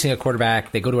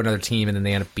quarterback, they go to another team and then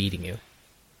they end up beating you.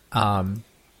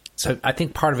 So I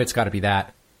think part of it's got to be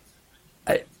that.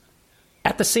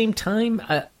 At the same time,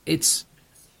 I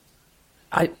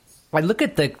look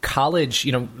at the college.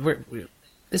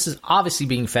 This is obviously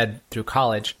being fed through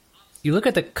college. You look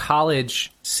at the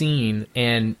college scene,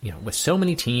 and with so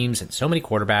many teams and so many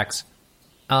quarterbacks,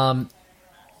 I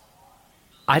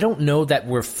don't know that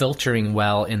we're filtering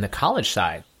well in the college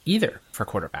side either for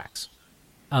quarterbacks.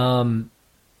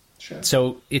 Sure.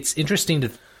 So it's interesting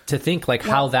to think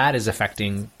how that is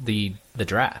affecting the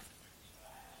draft.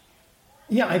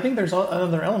 Yeah, I think there's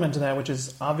another element to that, which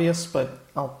is obvious, but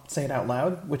I'll say it out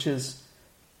loud, which is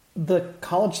the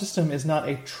college system is not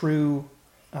a true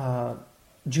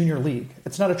junior league.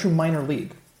 It's not a true minor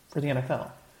league for the NFL.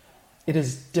 It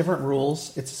is different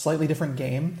rules. It's a slightly different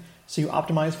game. So you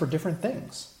optimize for different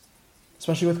things,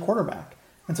 especially with quarterback.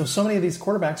 And so many of these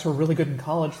quarterbacks who are really good in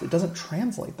college, it doesn't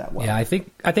translate that well. Yeah, I think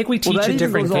we teach a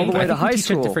different game. All the way to high teach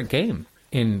school. A different game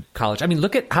in college. I mean,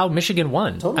 look at how Michigan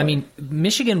won. Totally. I mean,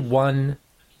 Michigan won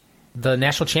the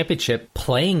national championship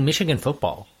playing Michigan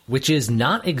football, which is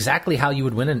not exactly how you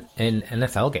would win an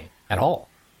NFL game at all.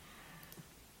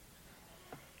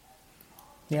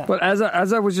 Yeah. But as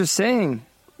I was just saying,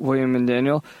 William and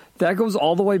Daniel, that goes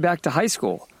all the way back to high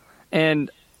school.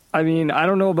 And I mean, I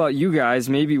don't know about you guys,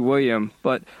 maybe William,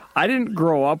 but I didn't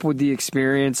grow up with the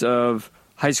experience of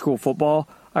high school football.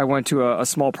 I went to a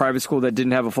small private school that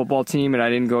didn't have a football team, and I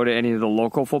didn't go to any of the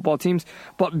local football teams.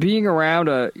 But being around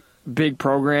a big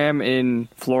program in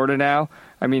Florida now,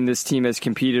 I mean, this team has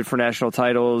competed for national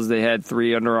titles. They had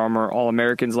 3 Under Armour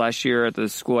All-Americans last year at the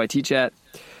school I teach at.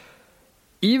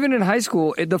 Even in high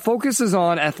school, the focus is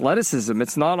on athleticism.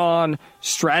 It's not on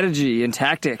strategy and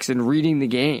tactics and reading the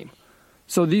game.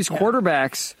 So these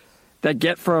quarterbacks that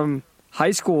get from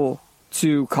high school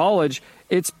to college,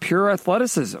 it's pure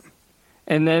athleticism.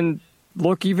 And then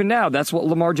look, even now, that's what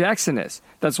Lamar Jackson is.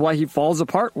 That's why he falls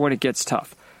apart when it gets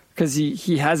tough, because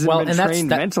he hasn't been trained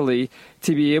mentally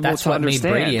to be able to understand. That's what made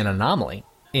Brady an anomaly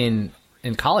in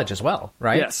college as well,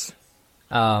 right? Yes.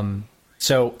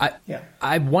 So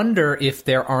I wonder if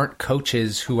there aren't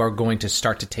coaches who are going to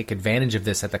start to take advantage of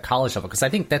this at the college level, because I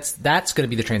think that's going to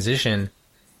be the transition,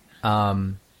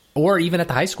 or even at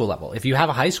the high school level. If you have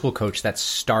a high school coach that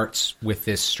starts with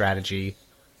this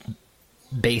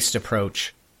strategy-based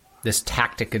approach, this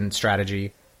tactic and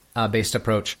strategy-based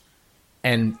approach,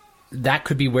 and that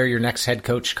could be where your next head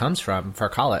coach comes from for a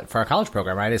college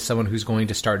program, right? Is someone who's going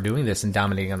to start doing this and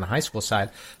dominating on the high school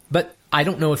side. But I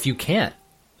don't know if you can't.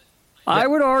 I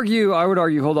would argue,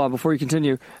 hold on, before you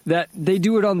continue, that they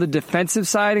do it on the defensive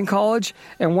side in college.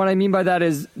 And what I mean by that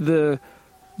is the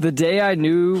day I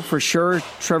knew for sure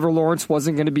Trevor Lawrence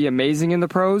wasn't going to be amazing in the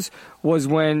pros was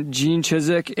when Gene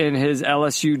Chizik in his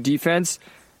LSU defense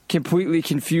completely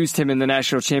confused him in the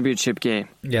national championship game.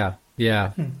 Yeah,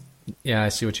 I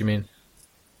see what you mean.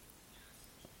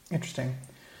 Interesting.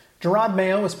 Gerard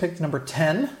Mayo was picked number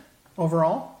 10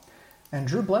 overall, and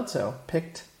Drew Bledsoe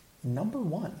picked number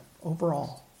 1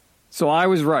 overall. So I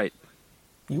was right.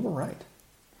 You were right.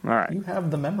 All right. You have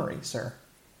the memory, sir.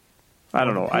 I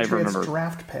don't know. I Patriots remember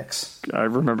draft picks. I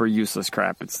remember useless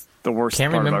crap. It's the worst.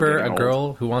 Can't part remember about a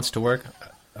girl who wants to work,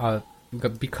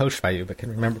 be coached by you, but can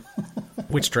remember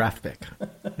which draft pick.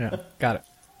 Yeah, got it.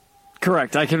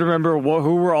 Correct. I can remember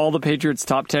who were all the Patriots'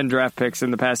 top 10 draft picks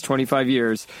in the past 25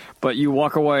 years, but you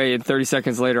walk away and 30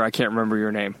 seconds later, I can't remember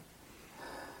your name.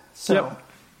 So,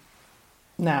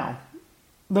 now,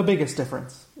 the biggest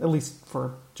difference, at least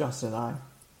for Justin and I,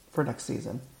 for next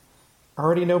season.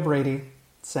 Already no Brady,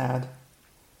 sad,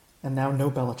 and now no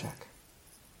Belichick.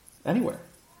 Anywhere.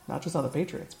 Not just on the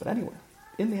Patriots, but anywhere.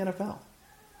 In the NFL.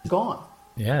 Gone.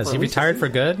 Yeah, is he retired for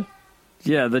good?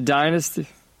 Yeah, the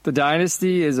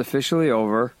dynasty is officially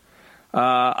over.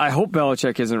 I hope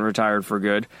Belichick isn't retired for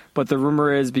good, but the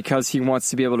rumor is because he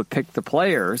wants to be able to pick the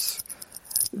players,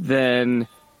 then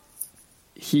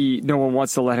no one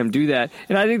wants to let him do that.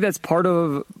 And I think that's part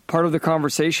of the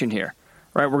conversation here,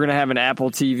 right? We're going to have an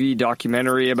Apple TV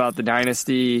documentary about the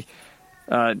dynasty.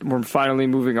 We're finally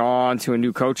moving on to a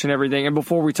new coach and everything. And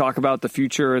before we talk about the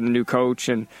future and the new coach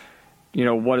and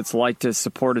what it's like to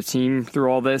support a team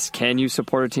through all this, can you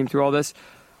support a team through all this?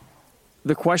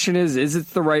 The question is it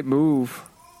the right move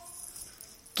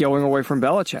going away from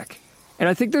Belichick? And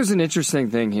I think there's an interesting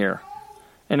thing here.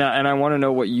 And I want to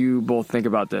know what you both think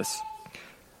about this.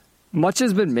 Much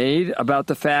has been made about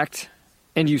the fact,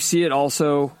 and you see it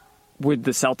also with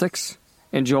the Celtics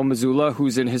and Joe Mazzulla,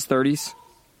 who's in his 30s.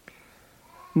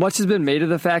 Much has been made of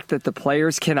the fact that the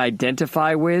players can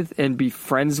identify with and be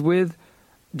friends with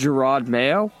Gerard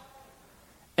Mayo.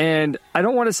 And I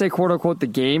don't want to say, quote-unquote, the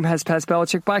game has passed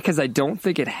Belichick by, because I don't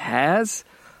think it has.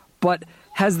 But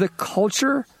has the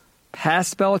culture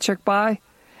passed Belichick by?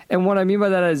 And what I mean by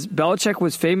that is Belichick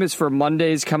was famous for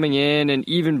Mondays coming in, and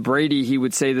even Brady, he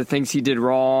would say the things he did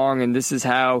wrong, and this is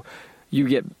how you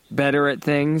get better at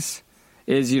things,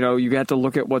 is, you have to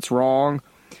look at what's wrong.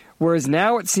 Whereas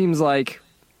now it seems like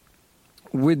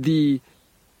with the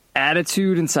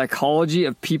attitude and psychology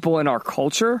of people in our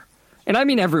culture, and I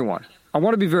mean everyone. I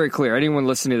want to be very clear. Anyone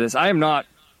listening to this, I am not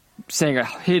saying a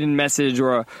hidden message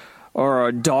or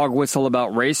a dog whistle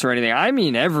about race or anything. I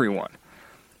mean everyone.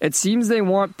 It seems they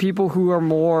want people who are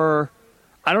more,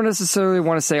 I don't necessarily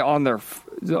want to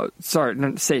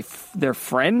say their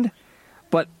friend,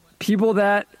 but people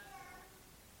that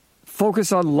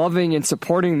focus on loving and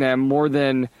supporting them more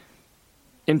than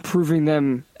improving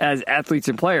them as athletes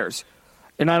and players.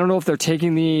 And I don't know if they're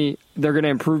going to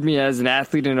improve me as an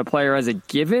athlete and a player as a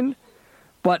given,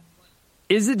 but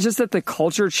is it just that the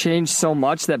culture changed so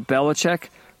much that Belichick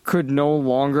could no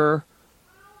longer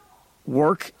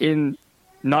work in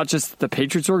not just the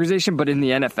Patriots organization, but in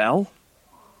the NFL?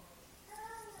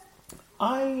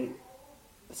 I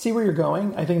see where you're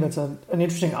going. I think that's an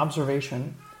interesting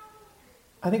observation.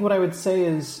 I think what I would say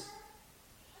is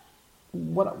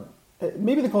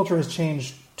maybe the culture has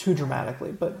changed too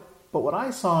dramatically, but what I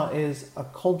saw is a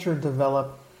culture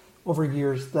develop over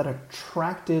years that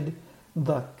attracted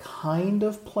the kind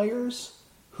of players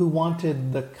who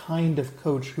wanted the kind of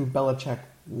coach who Belichick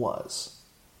was.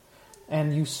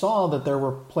 And you saw that there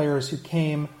were players who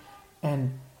came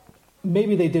and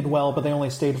maybe they did well, but they only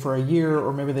stayed for a year,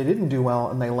 or maybe they didn't do well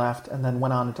and they left and then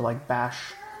went on to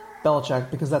bash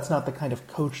Belichick because that's not the kind of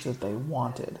coach that they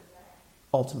wanted,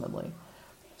 ultimately.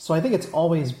 So I think it's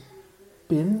always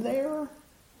been there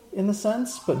in the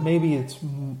sense, but maybe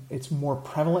it's more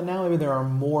prevalent now. Maybe there are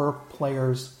more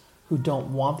players who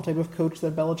don't want the type of coach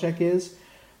that Belichick is.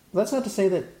 But that's not to say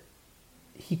that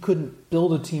he couldn't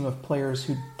build a team of players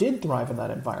who did thrive in that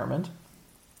environment.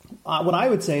 What I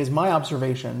would say is my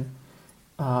observation,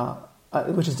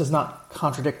 which does not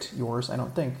contradict yours, I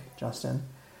don't think, Justin,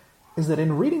 is that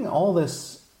in reading all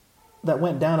this that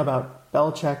went down about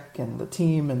Belichick and the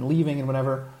team and leaving and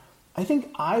whatever, I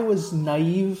think I was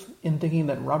naive in thinking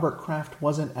that Robert Kraft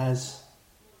wasn't as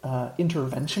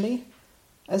intervention-y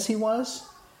as he was.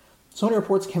 So many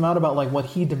reports came out about what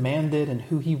he demanded and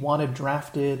who he wanted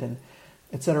drafted and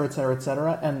et cetera, et cetera, et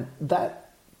cetera. And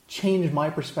that changed my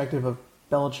perspective of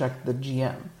Belichick, the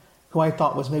GM, who I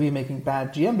thought was maybe making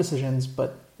bad GM decisions,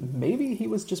 but maybe he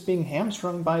was just being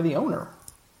hamstrung by the owner.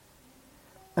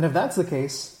 And if that's the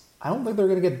case, I don't think they're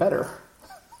going to get better.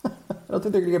 I don't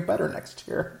think they're going to get better next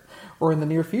year or in the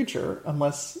near future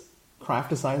unless Kraft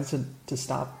decides to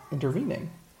stop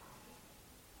intervening.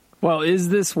 Well, is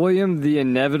this, William, the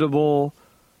inevitable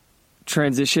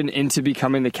transition into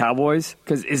becoming the Cowboys?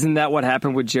 Because isn't that what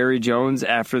happened with Jerry Jones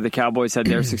after the Cowboys had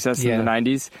their success in the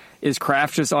 90s? Is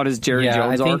Kraft just on his Jerry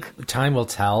Jones arc? I think time will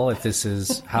tell if this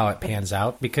is how it pans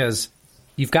out, because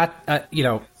you've got,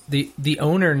 the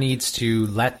owner needs to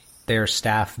let their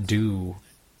staff do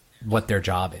what their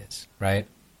job is, right?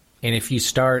 And if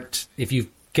you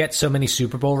get so many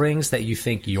Super Bowl rings that you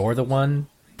think you're the one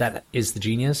that is the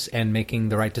genius and making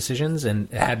the right decisions and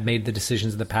had made the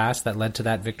decisions in the past that led to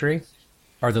that victory,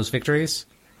 or those victories.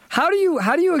 How do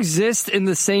you exist in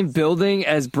the same building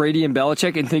as Brady and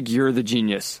Belichick and think you're the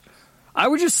genius? I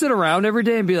would just sit around every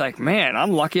day and be like, man,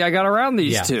 I'm lucky I got around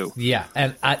these two. Yeah,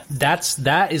 and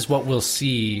that is what we'll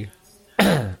see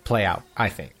play out, I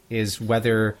think, is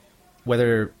whether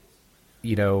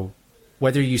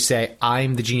you say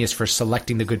I'm the genius for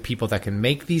selecting the good people that can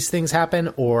make these things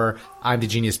happen, or I'm the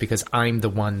genius because I'm the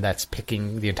one that's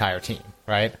picking the entire team,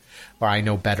 right? Or I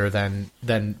know better than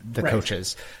the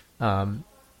coaches. I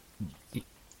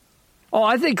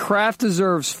think Kraft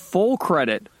deserves full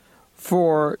credit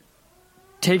for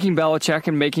taking Belichick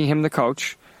and making him the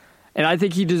coach. And I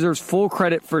think he deserves full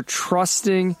credit for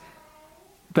trusting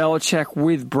Belichick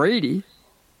with Brady.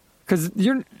 Because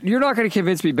you're not going to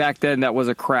convince me back then that was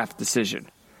a Kraft decision.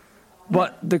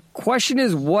 But the question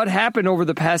is, what happened over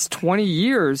the past 20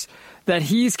 years that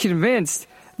he's convinced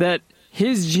that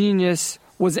his genius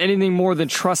was anything more than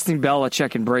trusting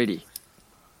Belichick and Brady?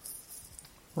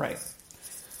 Right.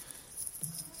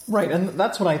 Right, and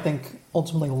that's what I think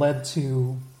ultimately led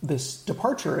to this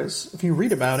departure. Is if you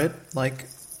read about it,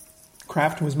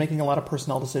 Kraft was making a lot of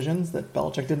personnel decisions that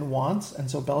Belichick didn't want,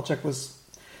 and so Belichick was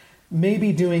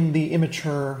maybe doing the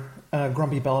immature,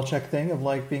 grumpy Belichick thing of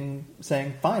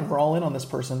saying, fine, we're all in on this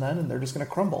person then, and they're just going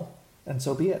to crumble, and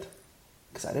so be it,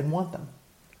 because I didn't want them.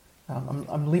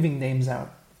 I'm leaving names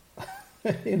out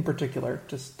in particular,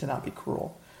 just to not be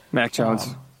cruel. Mac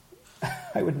Jones.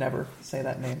 I would never say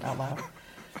that name out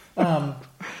loud.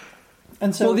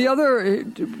 And so, well, the other,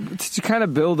 to kind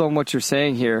of build on what you're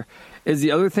saying here, is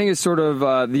the other thing is sort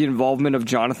of the involvement of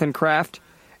Jonathan Kraft.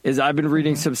 Is I've been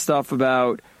reading some stuff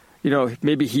about,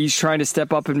 maybe he's trying to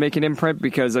step up and make an imprint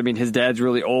because, his dad's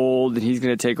really old and he's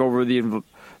going to take over the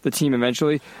team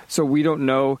eventually. So we don't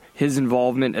know his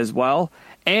involvement as well.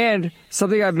 And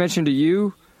something I've mentioned to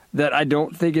you that I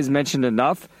don't think is mentioned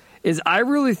enough is I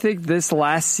really think this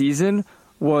last season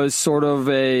was sort of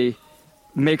a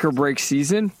make or break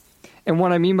season. And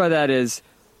what I mean by that is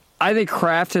I think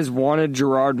Kraft has wanted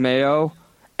Gerard Mayo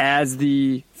as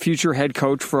the future head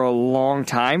coach for a long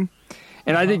time.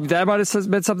 And I think that might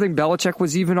have been something Belichick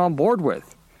was even on board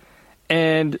with.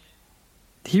 And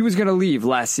he was going to leave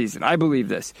last season. I believe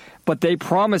this. But they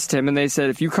promised him, and they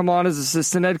said, if you come on as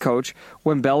assistant head coach,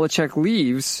 when Belichick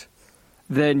leaves,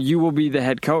 then you will be the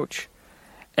head coach.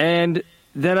 And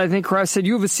then I think Kraft said,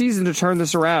 you have a season to turn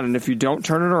this around. And if you don't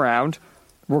turn it around,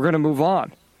 we're going to move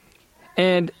on.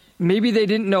 And maybe they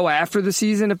didn't know after the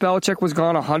season if Belichick was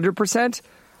gone 100%,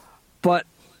 but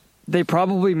they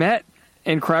probably met.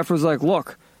 And Kraft was like,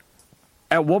 look,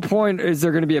 at what point is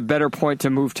there going to be a better point to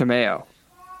move to Mayo?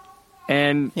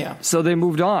 And so they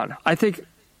moved on. I think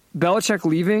Belichick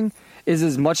leaving is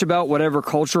as much about whatever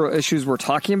cultural issues we're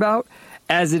talking about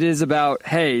as it is about,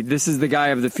 hey, this is the guy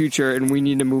of the future and we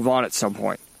need to move on at some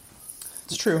point.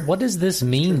 It's true. What does this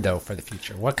mean, though, for the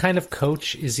future? What kind of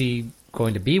coach is he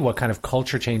going to be? What kind of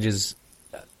culture changes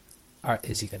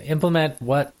is he going to implement?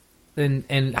 What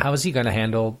and how is he going to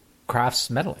handle Kraft's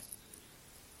meddling?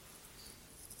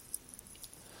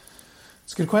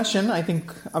 It's a good question. I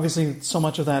think, obviously, so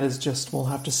much of that is just we'll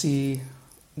have to see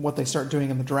what they start doing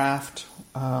in the draft,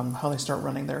 how they start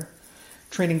running their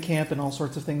training camp and all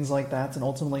sorts of things like that, and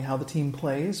ultimately how the team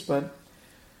plays. But,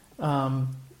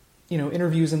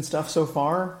 interviews and stuff so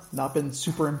far, not been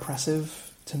super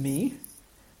impressive to me.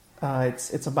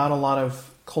 It's about a lot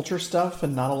of culture stuff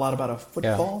and not a lot about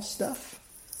football stuff.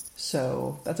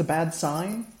 So that's a bad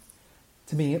sign,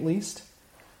 to me at least.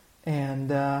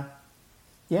 And,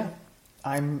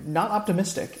 I'm not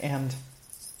optimistic, and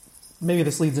maybe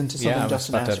this leads into something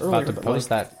Justin asked earlier. About to pose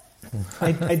that.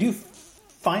 I do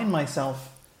find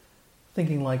myself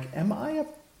thinking, am I a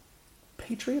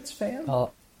Patriots fan?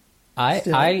 I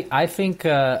think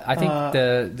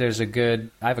there's I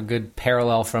have a good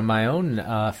parallel from my own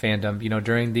fandom.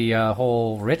 During the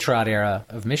whole Rich Rod era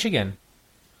of Michigan,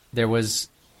 there was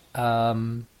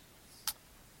a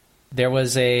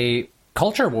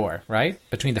culture war, right,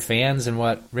 between the fans and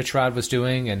what Rich Rod was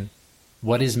doing and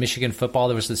what is Michigan football.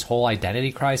 There was this whole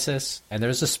identity crisis, and there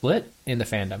was a split in the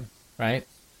fandom, right?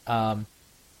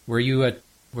 Were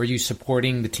you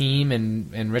supporting the team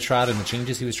and Rich Rod and the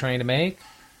changes he was trying to make,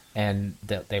 and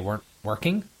that they weren't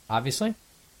working, obviously,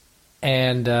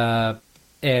 and it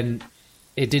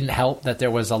didn't help that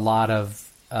there was a lot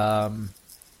of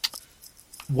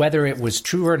whether it was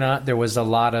true or not, there was a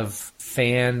lot of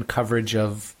fan coverage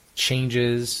of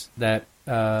changes that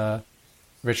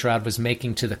Rich Rod was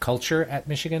making to the culture at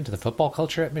Michigan, to the football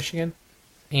culture at Michigan,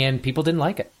 and people didn't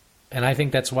like it. And I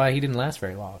think that's why he didn't last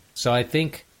very long. So I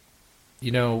think,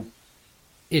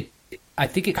 I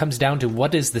think it comes down to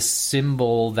what is the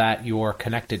symbol that you're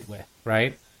connected with,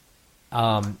 right?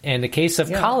 In the case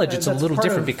of college, it's a little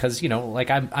different because,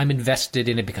 I'm invested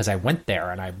in it because I went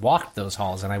there and I walked those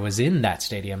halls and I was in that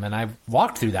stadium and I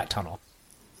walked through that tunnel.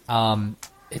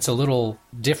 It's a little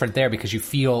different there because you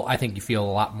feel a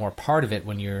lot more part of it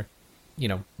when you're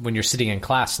sitting in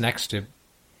class next to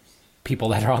people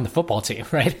that are on the football team,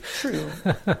 right? True.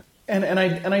 and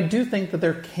I do think that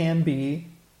there can be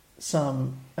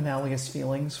some analogous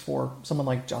feelings for someone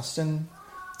like Justin,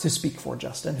 to speak for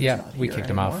Justin. Who's not we here kicked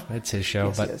anymore. him off. It's his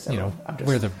show, Yes, but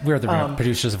we're the real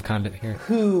producers of content here.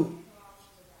 Who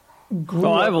grew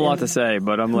I have up a lot to say,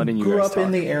 but I'm letting you guys grew up talk.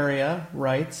 in the area,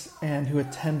 right, and who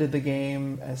attended the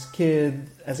game as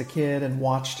a kid, and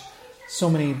watched so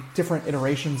many different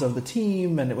iterations of the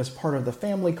team, and it was part of the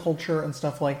family culture and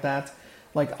stuff like that.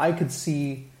 I could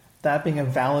see that being a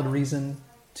valid reason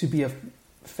to be a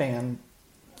fan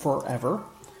forever.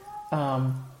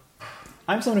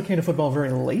 I'm someone who came to football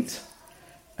very late.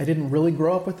 I didn't really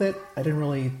grow up with it. I didn't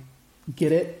really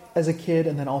get it as a kid,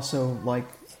 and then also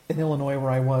in Illinois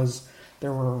where I was,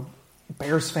 there were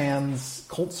Bears fans,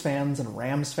 Colts fans, and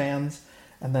Rams fans,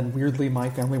 and then weirdly my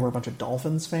family were a bunch of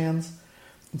Dolphins fans.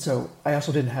 And so I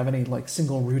also didn't have any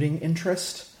single rooting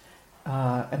interest,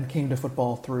 and came to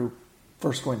football through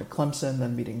first going to Clemson,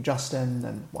 then meeting Justin,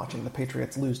 then watching the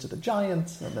Patriots lose to the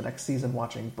Giants, and the next season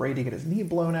watching Brady get his knee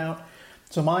blown out.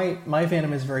 So my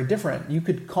fandom is very different. You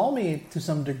could call me, to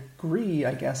some degree,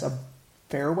 I guess, a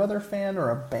fair weather fan or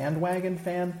a bandwagon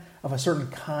fan of a certain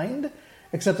kind.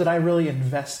 except that I really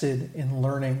invested in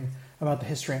learning about the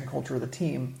history and culture of the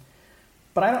team.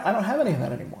 But I don't have any of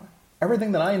that anymore.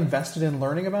 Everything that I invested in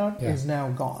learning about is now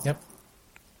gone. Yep.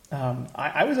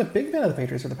 I was a big fan of the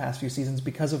Patriots for the past few seasons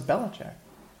because of Belichick,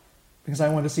 because I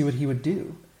wanted to see what he would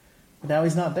do. But now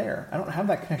he's not there. I don't have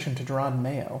that connection to Gerard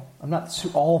Mayo. I'm not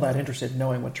all that interested in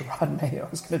knowing what Gerard Mayo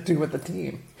is going to do with the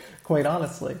team, quite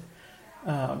honestly.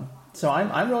 So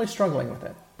I'm really struggling with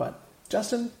it. But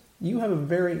Justin, you have a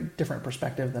very different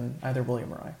perspective than either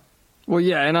William or I. Well,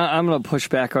 yeah, and I'm going to push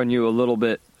back on you a little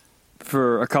bit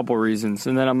for a couple reasons,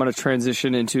 and then I'm going to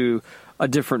transition into a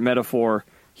different metaphor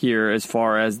here as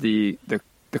far as the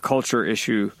culture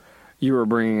issue you were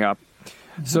bringing up.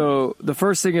 Mm-hmm. So the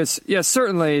first thing is, yes,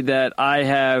 certainly that I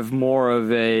have more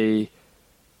of a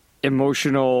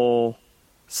emotional,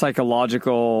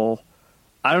 psychological,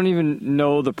 I don't even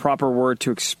know the proper word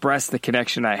to express the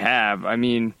connection I have. I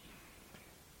mean,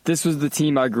 this was the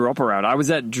team I grew up around. I was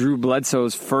at Drew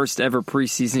Bledsoe's first ever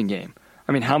preseason game.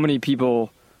 I mean, how many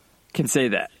people can say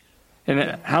that?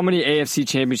 And how many AFC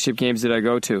championship games did I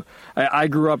go to? I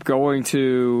grew up going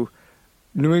to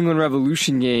New England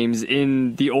Revolution games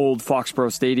in the old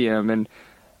Foxborough Stadium, and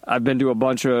I've been to a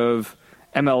bunch of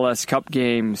MLS Cup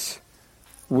games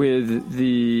with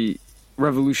the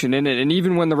Revolution in it. And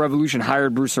even when the Revolution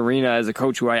hired Bruce Arena as a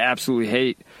coach, who I absolutely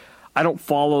hate, I don't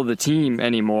follow the team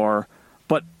anymore,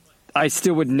 but I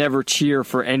still would never cheer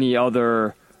for any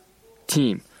other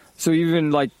team. So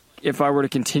even like if I were to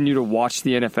continue to watch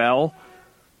the NFL,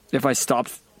 if I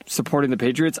stopped supporting the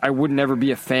Patriots, I would never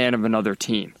be a fan of another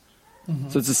team. Mm-hmm.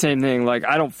 So it's the same thing. Like,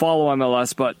 I don't follow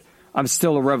MLS, but I'm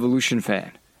still a Revolution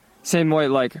fan. Same way,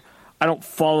 like, I don't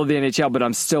follow the NHL, but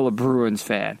I'm still a Bruins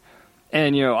fan.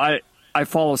 And, you know, I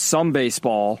follow some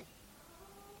baseball,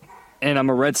 and I'm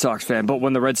a Red Sox fan. But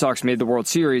when the Red Sox made the World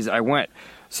Series, I went.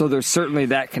 So there's certainly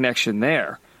that connection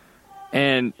there.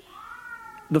 And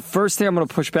the first thing I'm going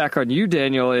to push back on you,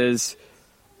 Daniel, is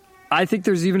I think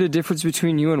there's even a difference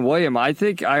between you and William. I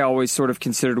think I always sort of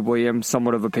considered William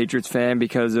somewhat of a Patriots fan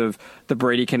because of the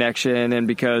Brady connection and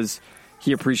because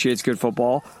he appreciates good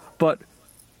football. But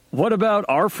what about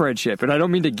our friendship? And I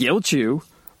don't mean to guilt you,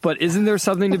 but isn't there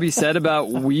something to be said about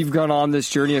we've gone on this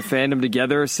journey of fandom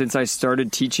together since I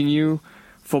started teaching you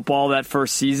football that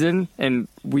first season, and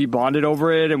we bonded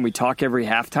over it and we talk every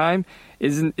halftime?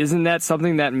 Isn't that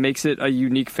something that makes it a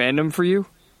unique fandom for you?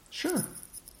 Sure.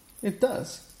 It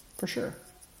does. For sure.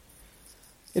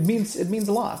 It means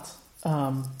a lot.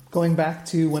 Going back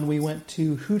to when we went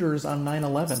to Hooters on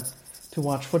 9/11 to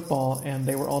watch football, and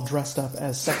they were all dressed up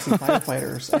as sexy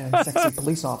firefighters and sexy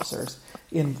police officers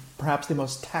in perhaps the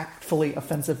most tactfully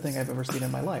offensive thing I've ever seen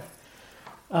in my life.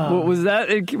 Was that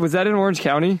in Orange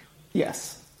County?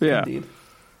 Yes. Yeah. Indeed.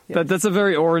 Yeah. That's a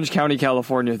very Orange County,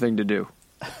 California thing to do.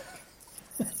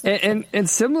 and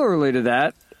similarly to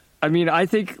that, I mean, I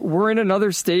think we're in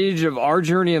another stage of our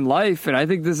journey in life, and I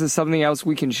think this is something else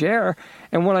we can share.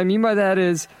 And what I mean by that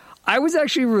is I was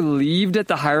actually relieved at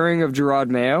the hiring of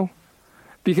Gerard Mayo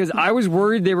because I was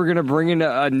worried they were going to bring in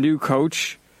a new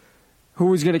coach who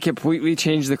was going to completely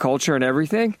change the culture and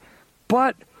everything.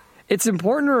 But it's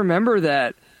important to remember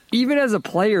that even as a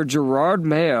player, Gerard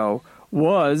Mayo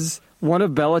was one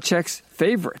of Belichick's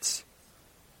favorites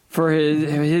for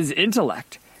his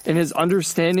intellect and his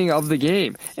understanding of the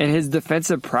game and his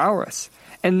defensive prowess.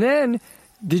 And then,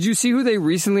 did you see who they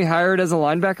recently hired as a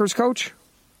linebackers coach?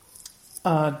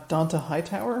 Donta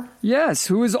Hightower? Yes,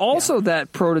 who is also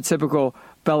that prototypical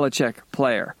Belichick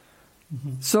player.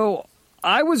 Mm-hmm. So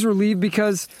I was relieved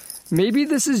because maybe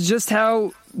this is just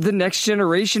how the next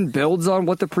generation builds on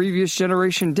what the previous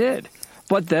generation did.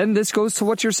 But then this goes to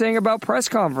what you're saying about press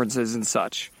conferences and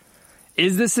such.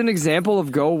 Is this an example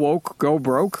of go woke, go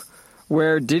broke?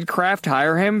 Where did Kraft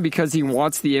hire him because he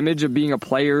wants the image of being a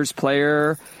player's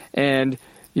player and,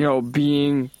 you know,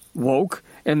 being woke,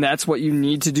 and that's what you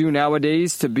need to do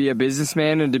nowadays to be a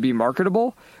businessman and to be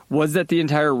marketable? Was that the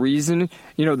entire reason?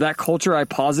 You know, that culture I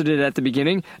posited at the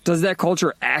beginning, does that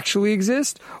culture actually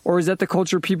exist? Or is that the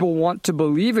culture people want to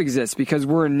believe exists because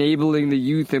we're enabling the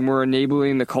youth and we're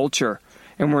enabling the culture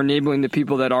and we're enabling the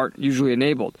people that aren't usually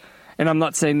enabled? And I'm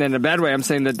not saying that in a bad way. I'm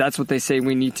saying that that's what they say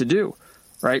we need to do,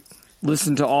 right?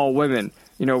 Listen to all women.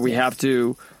 You know, we have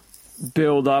to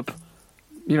build up,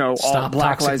 you know, all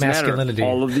Black Lives Matter.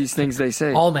 All of these things they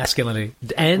say. All masculinity.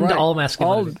 End right. All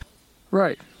masculinity.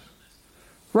 Right.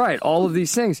 All of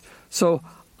these things. So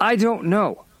I don't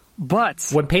know. But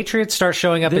when Patriots start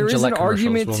showing up in Gillette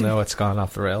commercials, we'll know it's gone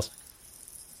off the rails.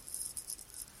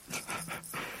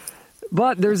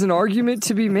 But there's an argument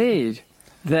to be made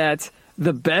that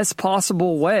the best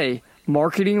possible way,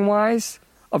 marketing-wise,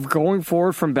 of going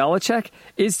forward from Belichick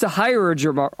is to hire a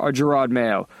Gerard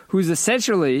Mayo, who's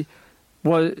essentially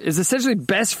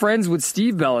best friends with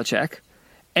Steve Belichick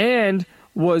and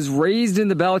was raised in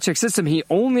the Belichick system. He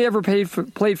only ever played for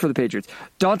the Patriots.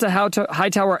 Dante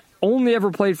Hightower only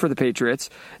ever played for the Patriots.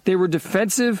 They were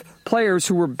defensive players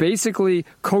who were basically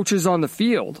coaches on the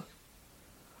field.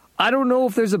 I don't know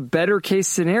if there's a better case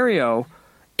scenario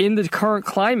in the current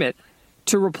climate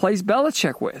to replace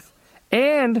Belichick with.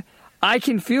 And I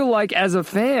can feel like, as a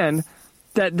fan,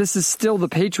 that this is still the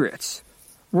Patriots.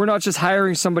 We're not just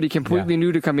hiring somebody completely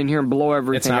new to come in here and blow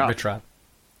everything up. It's not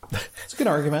Vitron. It's a good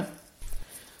argument.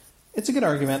 It's a good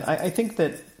argument. I think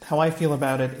that how I feel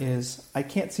about it is I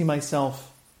can't see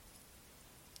myself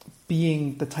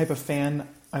being the type of fan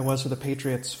I was for the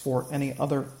Patriots for any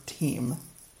other team.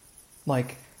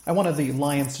 Like, I wanted the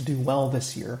Lions to do well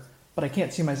this year, but I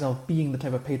can't see myself being the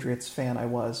type of Patriots fan I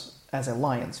was as a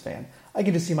Lions fan. I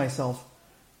can just see myself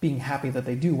being happy that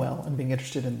they do well and being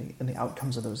interested in the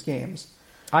outcomes of those games.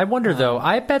 I wonder, though.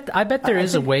 I bet there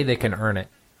is a way they can earn it.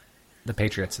 The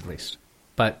Patriots, at least.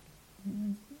 But,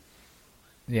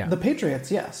 yeah. The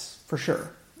Patriots, yes, for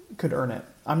sure, could earn it.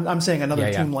 I'm saying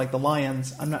another team like the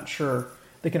Lions, I'm not sure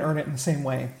they can earn it in the same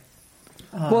way.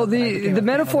 Well, the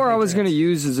metaphor I was going to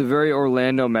use is a very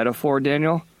Orlando metaphor,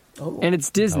 Daniel, and it's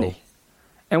Disney. Oh.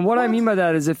 And what I mean by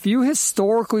that is, if you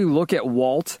historically look at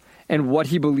Walt and what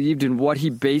he believed and what he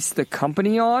based the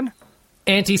company on,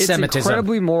 anti-Semitism. It's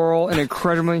incredibly moral and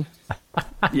incredibly...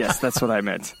 Yes, that's what I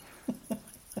meant.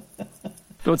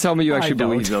 Don't tell me you actually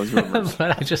believe those rumors.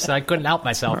 But I couldn't help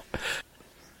myself.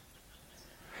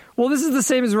 Well, this is the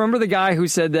same as, remember the guy who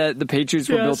said that the Patriots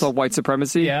were built on white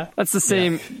supremacy? Yeah. That's the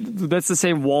same. Yeah. That's the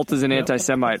same Walt as an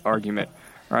anti-Semite argument,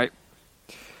 right?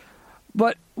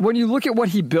 But when you look at what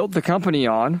he built the company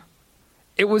on,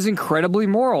 it was incredibly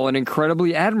moral and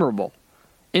incredibly admirable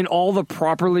in all the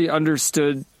properly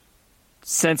understood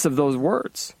sense of those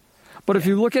words. But if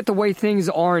you look at the way things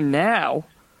are now,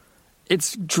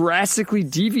 it's drastically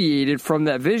deviated from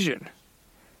that vision.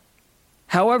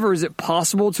 However, is it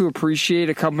possible to appreciate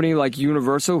a company like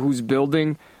Universal who's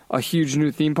building a huge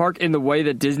new theme park in the way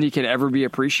that Disney can ever be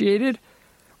appreciated?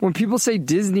 When people say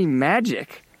Disney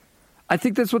magic, I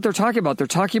think that's what they're talking about. They're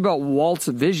talking about Walt's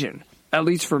vision, at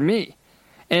least for me.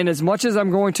 And as much as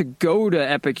I'm going to go to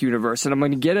Epic Universe and I'm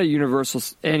going to get a Universal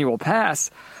annual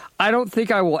pass, I don't think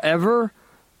I will ever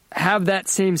have that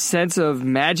same sense of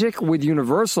magic with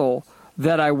Universal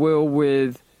that I will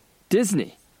with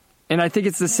Disney. And I think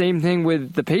it's the same thing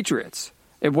with the Patriots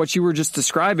and what you were just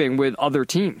describing with other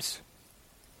teams.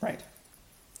 Right.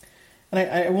 And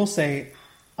I will say,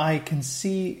 I can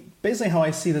see, basically how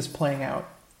I see this playing out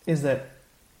is that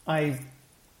I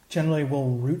generally will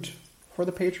root for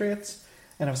the Patriots.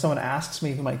 And if someone asks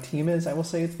me who my team is, I will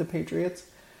say it's the Patriots.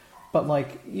 But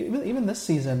like, even this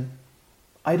season,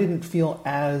 I didn't feel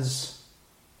as...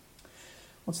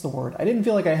 What's the word? I didn't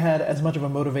feel like I had as much of a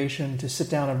motivation to sit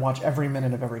down and watch every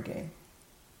minute of every game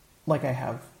like I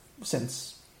have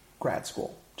since grad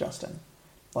school, Justin.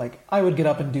 Like, I would get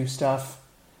up and do stuff.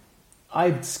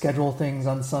 I'd schedule things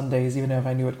on Sundays even if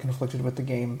I knew it conflicted with the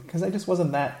game because I just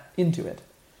wasn't that into it.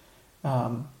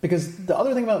 Because the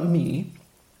other thing about me,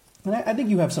 and I think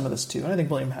you have some of this too, and I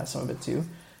think William has some of it too,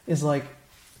 is like,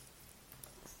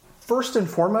 first and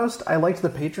foremost, I liked the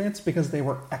Patriots because they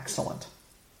were excellent.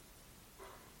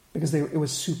 Because it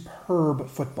was superb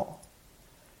football.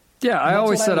 Yeah, I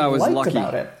always said I was lucky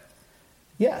about it.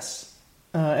 Yes,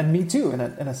 and me too, in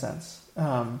a sense.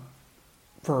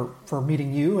 For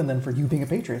meeting you, and then for you being a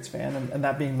Patriots fan, and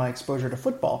that being my exposure to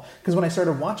football. Because when I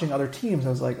started watching other teams, I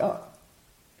was like, oh,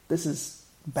 this is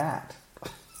bad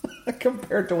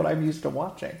compared to what I'm used to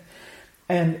watching.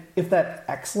 And if that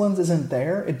excellence isn't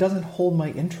there, it doesn't hold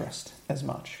my interest as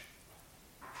much.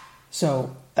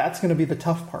 So that's going to be the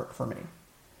tough part for me.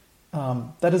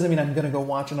 That doesn't mean I'm going to go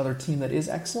watch another team that is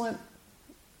excellent.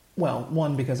 Well,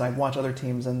 one, because I watch other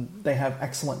teams and they have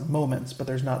excellent moments, but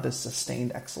there's not this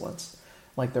sustained excellence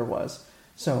like there was.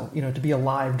 So, to be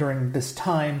alive during this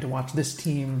time, to watch this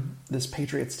team, this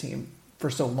Patriots team, for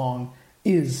so long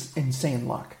is insane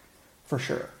luck, for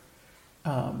sure.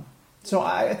 So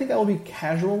I think I will be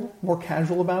more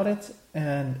casual about it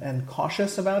and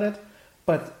cautious about it,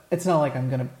 but it's not like I'm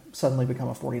going to suddenly become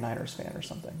a 49ers fan or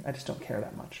something. I just don't care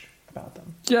that much about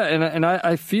them. Yeah, and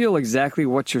I feel exactly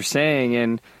what you're saying,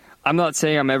 and I'm not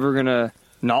saying I'm ever going to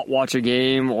not watch a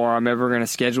game or I'm ever going to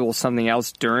schedule something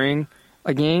else during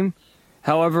a game.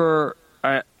 However,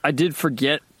 I did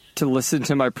forget to listen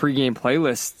to my pregame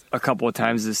playlist a couple of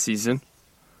times this season.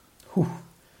 Whew.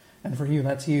 And for you,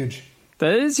 that's huge.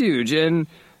 That is huge, and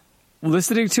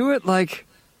listening to it, like,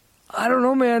 I don't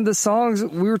know, man. The songs,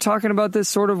 we were talking about this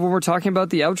sort of when we're talking about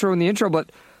the outro and the intro,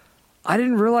 but I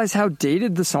didn't realize how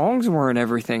dated the songs were and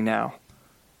everything now.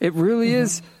 It really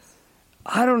is.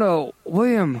 I don't know,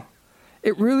 William.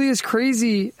 It really is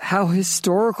crazy how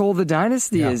historical the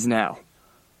dynasty is now.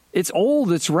 It's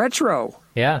old. It's retro.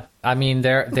 Yeah. I mean,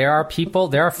 there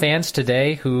are fans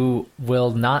today who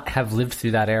will not have lived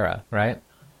through that era, right?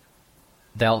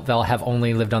 They'll have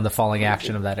only lived on the falling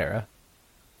action of that era.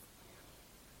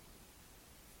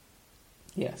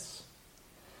 Yes.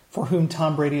 For whom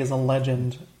Tom Brady is a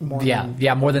legend more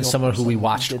than someone who we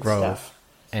watched grow stuff.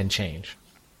 And change.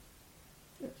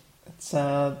 It's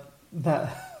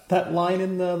that line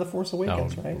in the Force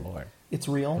Awakens, right? Lord. It's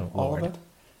real, Oh, all Lord. of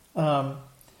it.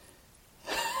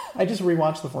 I just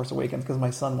rewatched the Force Awakens because my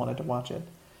son wanted to watch it,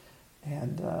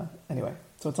 and anyway,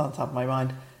 so it's on top of my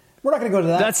mind. We're not going to go to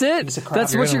that. That's it. Piece of crap.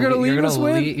 That's what you're going to leave us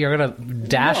with? You're going to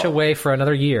dash away for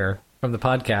another year from the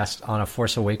podcast on a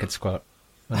Force Awakens quote.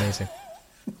 Amazing.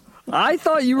 I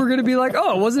thought you were going to be like,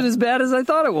 oh, it wasn't as bad as I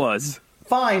thought it was.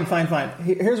 Fine.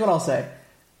 Here's what I'll say.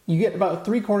 You get about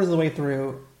 3/4 of the way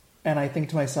through, and I think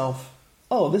to myself,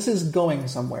 oh, this is going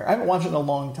somewhere. I haven't watched it in a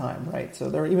long time, right? So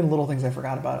there are even little things I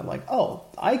forgot about it, like, oh,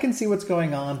 I can see what's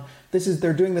going on.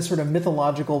 They're doing this sort of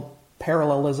mythological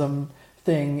parallelism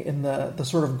thing in the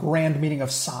sort of grand meaning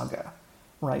of saga,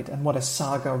 right? And what a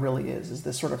saga really is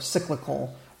this sort of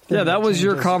cyclical thing. Yeah, that was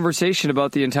your changes. conversation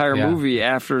about the entire movie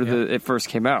after it first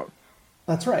came out.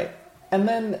 That's right. And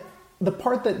then the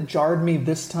part that jarred me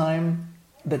this time,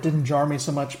 that didn't jar me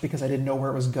so much because I didn't know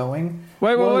where it was going.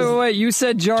 Wait. You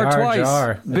said jar twice.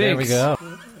 Jar. There we go.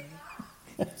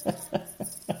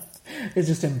 It's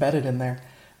just embedded in there.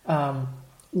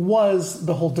 Was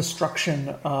the whole destruction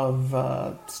of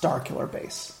Starkiller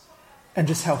Base. And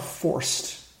just how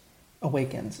forced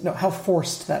how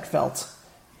forced that felt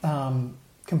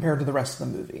compared to the rest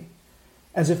of the movie.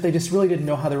 As if they just really didn't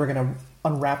know how they were going to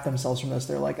unwrap themselves from this.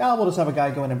 They're like, we'll just have a guy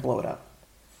go in and blow it up.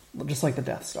 Just like the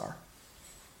Death Star.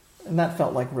 And that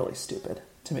felt like really stupid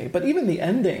to me. But even the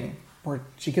ending, where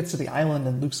she gets to the island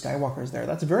and Luke Skywalker's there,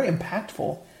 that's very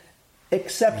impactful,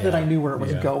 except that I knew where it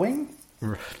was going.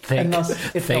 Thank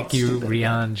you, stupid.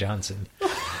 Rian Johnson.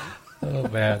 Oh,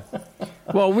 man.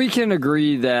 Well, we can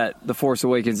agree that The Force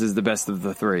Awakens is the best of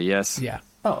the three, yes? Yeah.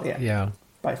 Oh, yeah. Yeah.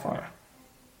 By far.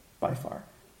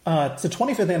 It's the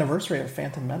 25th anniversary of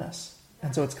Phantom Menace.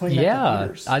 And so it's coming back to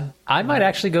theaters. I might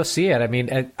actually go see it. I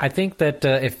mean, I think that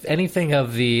if anything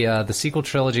of the sequel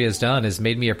trilogy has done is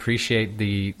made me appreciate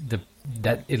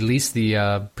that at least the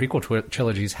prequel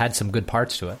trilogies had some good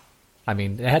parts to it. I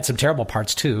mean, it had some terrible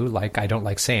parts too, like I don't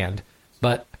like sand,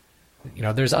 but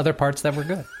there's other parts that were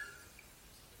good.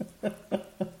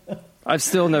 I've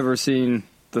still never seen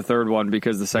the third one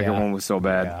because the second one was so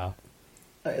bad.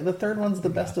 Yeah. The third one's the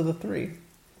best of the three.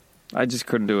 I just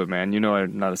couldn't do it, man.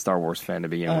 I'm not a Star Wars fan to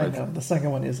begin with. I know. The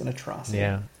second one is an atrocity.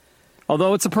 Yeah.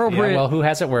 Although it's appropriate. Yeah, well, who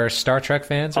has it worse, Star Trek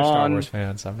fans or Star Wars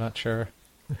fans? I'm not sure.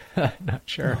 Not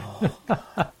sure.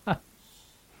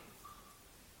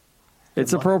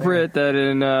 It's appropriate that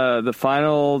in the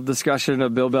final discussion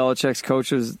of Bill Belichick's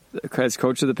as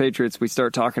coach of the Patriots, we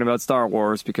start talking about Star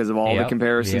Wars because of all the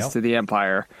comparisons to the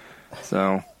Empire.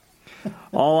 So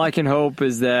all I can hope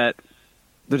is that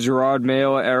the Gerard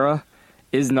Mayo era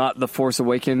is not the Force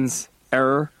Awakens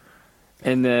era,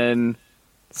 and then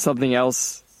something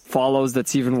else follows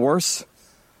that's even worse.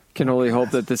 Can only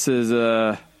hope that this is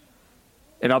an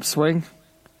upswing.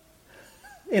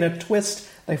 In a twist,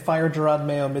 they fire Gerard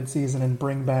Mayo mid-season and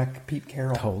bring back Pete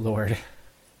Carroll. Oh, Lord.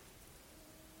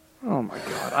 Oh, my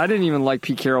God. I didn't even like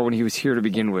Pete Carroll when he was here to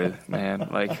begin with, man.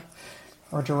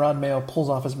 Or Gerard Mayo pulls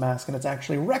off his mask and it's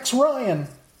actually Rex Ryan.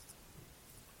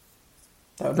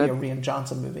 That would be a Rian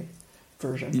Johnson movie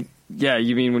version. Yeah,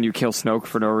 you mean when you kill Snoke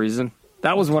for no reason?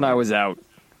 That was when I was out.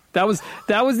 That was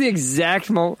the exact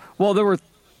moment. Well,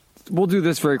 we'll do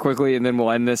this very quickly and then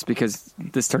we'll end this because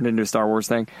this turned into a Star Wars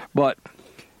thing. But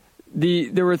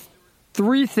there were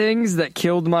three things that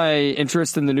killed my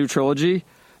interest in the new trilogy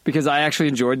because I actually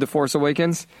enjoyed The Force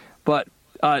Awakens. But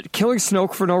killing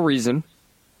Snoke for no reason.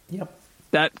 Yep.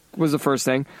 That was the first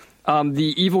thing.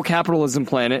 The evil capitalism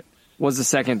planet was the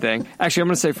second thing. Actually, I'm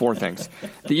going to say four things.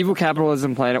 The evil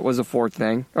capitalism planet was the fourth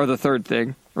thing, or the third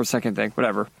thing, or second thing,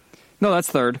 whatever. No, that's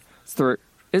third. It's third.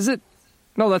 Is it?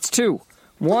 No, that's two.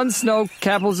 One, Snoke,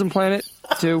 capitalism planet.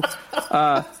 Two.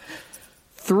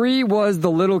 Three was the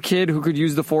little kid who could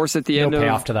use the Force at the end of No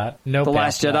payoff to that. No The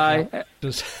Last Jedi.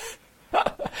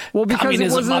 Well, because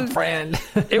communism, it was my friend.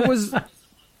 It was...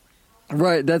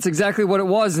 Right, that's exactly what it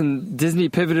was, and Disney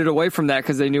pivoted away from that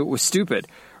because they knew it was stupid,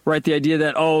 right? The idea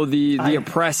that, the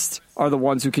oppressed are the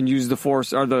ones who can use the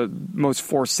Force, are the most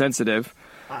Force sensitive.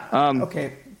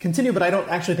 Okay, continue, but I don't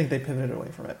actually think they pivoted away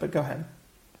from it, but go ahead.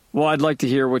 Well, I'd like to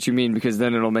hear what you mean, because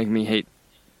then it'll make me hate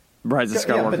Rise of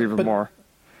Skywalker even more.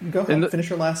 Go ahead, finish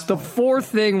your last The point. fourth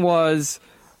thing was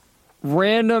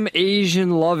random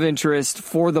Asian love interest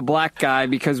for the black guy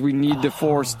because we need to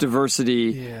force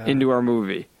diversity into our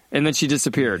movie. And then she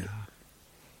disappeared.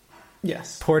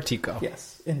 Yes. Poor Tico.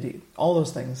 Yes, indeed. All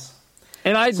those things.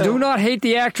 And I do not hate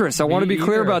the actress. I want to be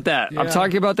clear either. about that. Yeah. I'm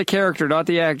talking about the character, not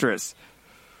the actress.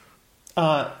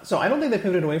 So I don't think they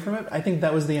pivoted away from it. I think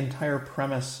that was the entire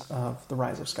premise of The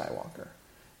Rise of Skywalker.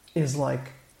 Is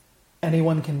like,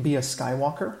 anyone can be a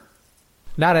Skywalker.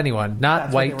 Not anyone.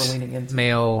 Not That's what they were white, leaning into.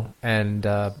 male, and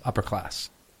upper class.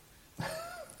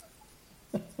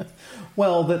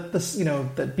 Well,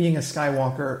 that being a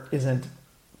Skywalker isn't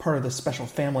part of the special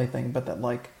family thing, but that,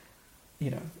 like,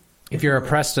 If you're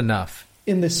oppressed enough.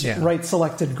 in this right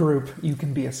selected group, you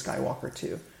can be a Skywalker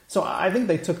too. So I think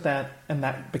they took that, and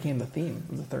that became the theme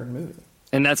of the third movie.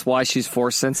 And that's why she's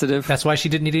Force sensitive? That's why she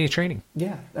didn't need any training.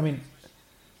 Yeah, I mean,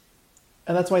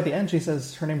 and that's why at the end she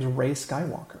says her name's Rey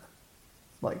Skywalker,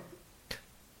 like,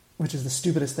 which is the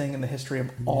stupidest thing in the history of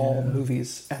all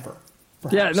movies ever.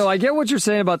 Perhaps. Yeah, no, I get what you're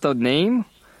saying about the name,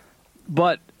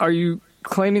 but are you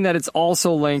claiming that it's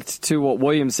also linked to what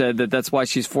William said, that that's why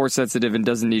she's Force sensitive and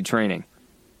doesn't need training?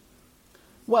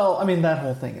 Well, I mean, that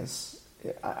whole thing is,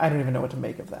 I don't even know what to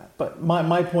make of that. But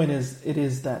my point is, it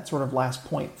is that sort of last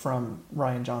point from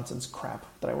Rian Johnson's crap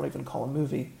that I won't even call a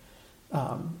movie,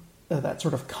 that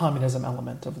sort of communism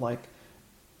element of, like,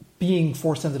 being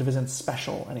Force sensitive isn't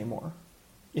special anymore.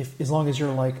 As long as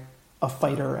you're, like, a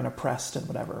fighter and oppressed and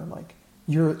whatever, like,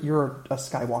 you're a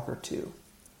Skywalker too.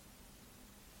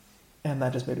 And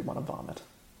that just made me want to vomit.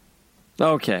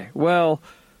 Okay, well,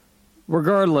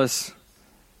 regardless,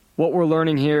 what we're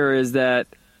learning here is that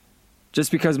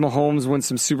just because Mahomes wins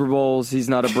some Super Bowls, he's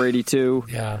not a Brady too.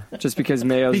 Yeah. Just because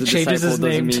Mayo's a disciple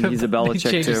doesn't mean he's a Belichick he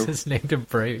changes too. his name to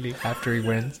Brady after he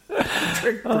wins.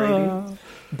 Brady.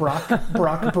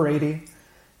 Brock Brady.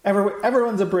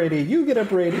 Everyone's a Brady. You get a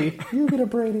Brady. You get a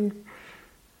Brady.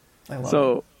 I love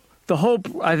it. The hope,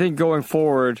 I think, going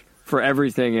forward for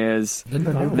everything is the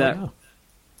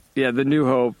new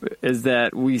hope is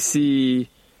that we see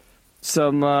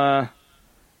some an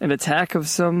attack of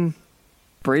some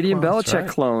Brady and Belichick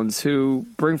clones who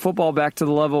bring football back to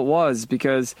the level it was.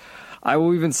 Because I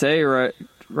will even say right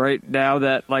now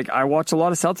that, like, I watch a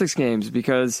lot of Celtics games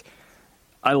because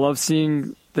I love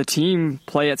seeing the team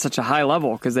play at such a high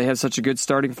level because they have such a good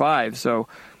starting five. So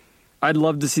I'd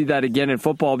love to see that again in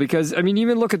football because, I mean,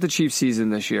 even look at the Chiefs season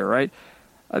this year, right?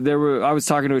 I was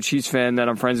talking to a Chiefs fan that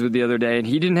I'm friends with the other day, and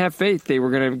he didn't have faith they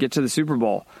were going to get to the Super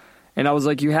Bowl. And I was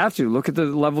like, you have to. Look at the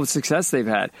level of success they've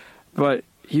had. But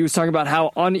he was talking about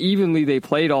how unevenly they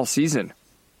played all season.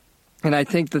 And I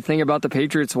think the thing about the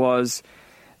Patriots was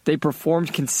they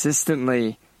performed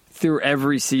consistently through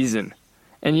every season.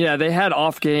 And yeah, they had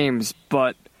off games,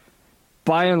 but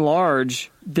by and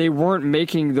large, they weren't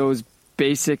making those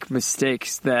basic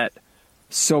mistakes that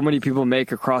so many people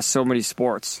make across so many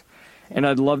sports. And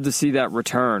I'd love to see that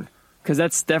return because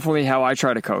that's definitely how I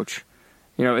try to coach.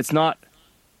 It's not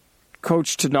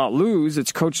coach to not lose,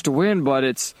 it's coach to win, but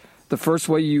it's the first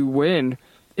way you win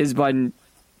is by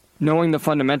knowing the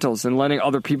fundamentals and letting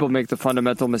other people make the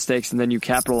fundamental mistakes, and then you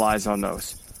capitalize on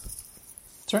those.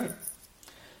 That's right.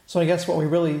 So I guess what we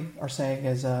really are saying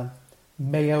is,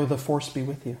 Mayo the Force be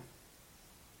with you.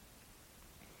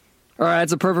 All right,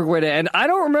 that's a perfect way to end. I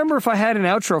don't remember if I had an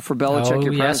outro for Belichick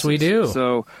Your Premises. Yes, we do.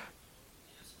 So,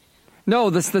 no,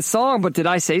 this is the song, but did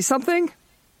I say something?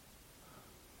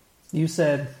 You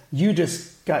said you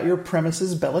just got your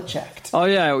premises Belichicked. Oh,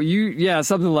 yeah,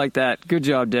 something like that. Good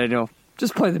job, Daniel.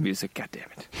 Just play the music,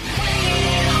 goddammit.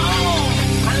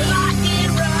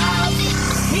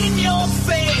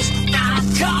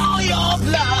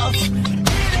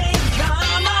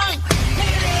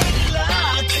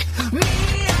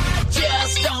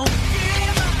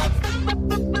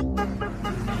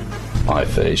 My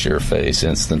face, your face,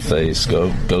 instant face.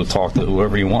 Go talk to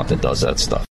whoever you want that does that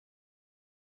stuff.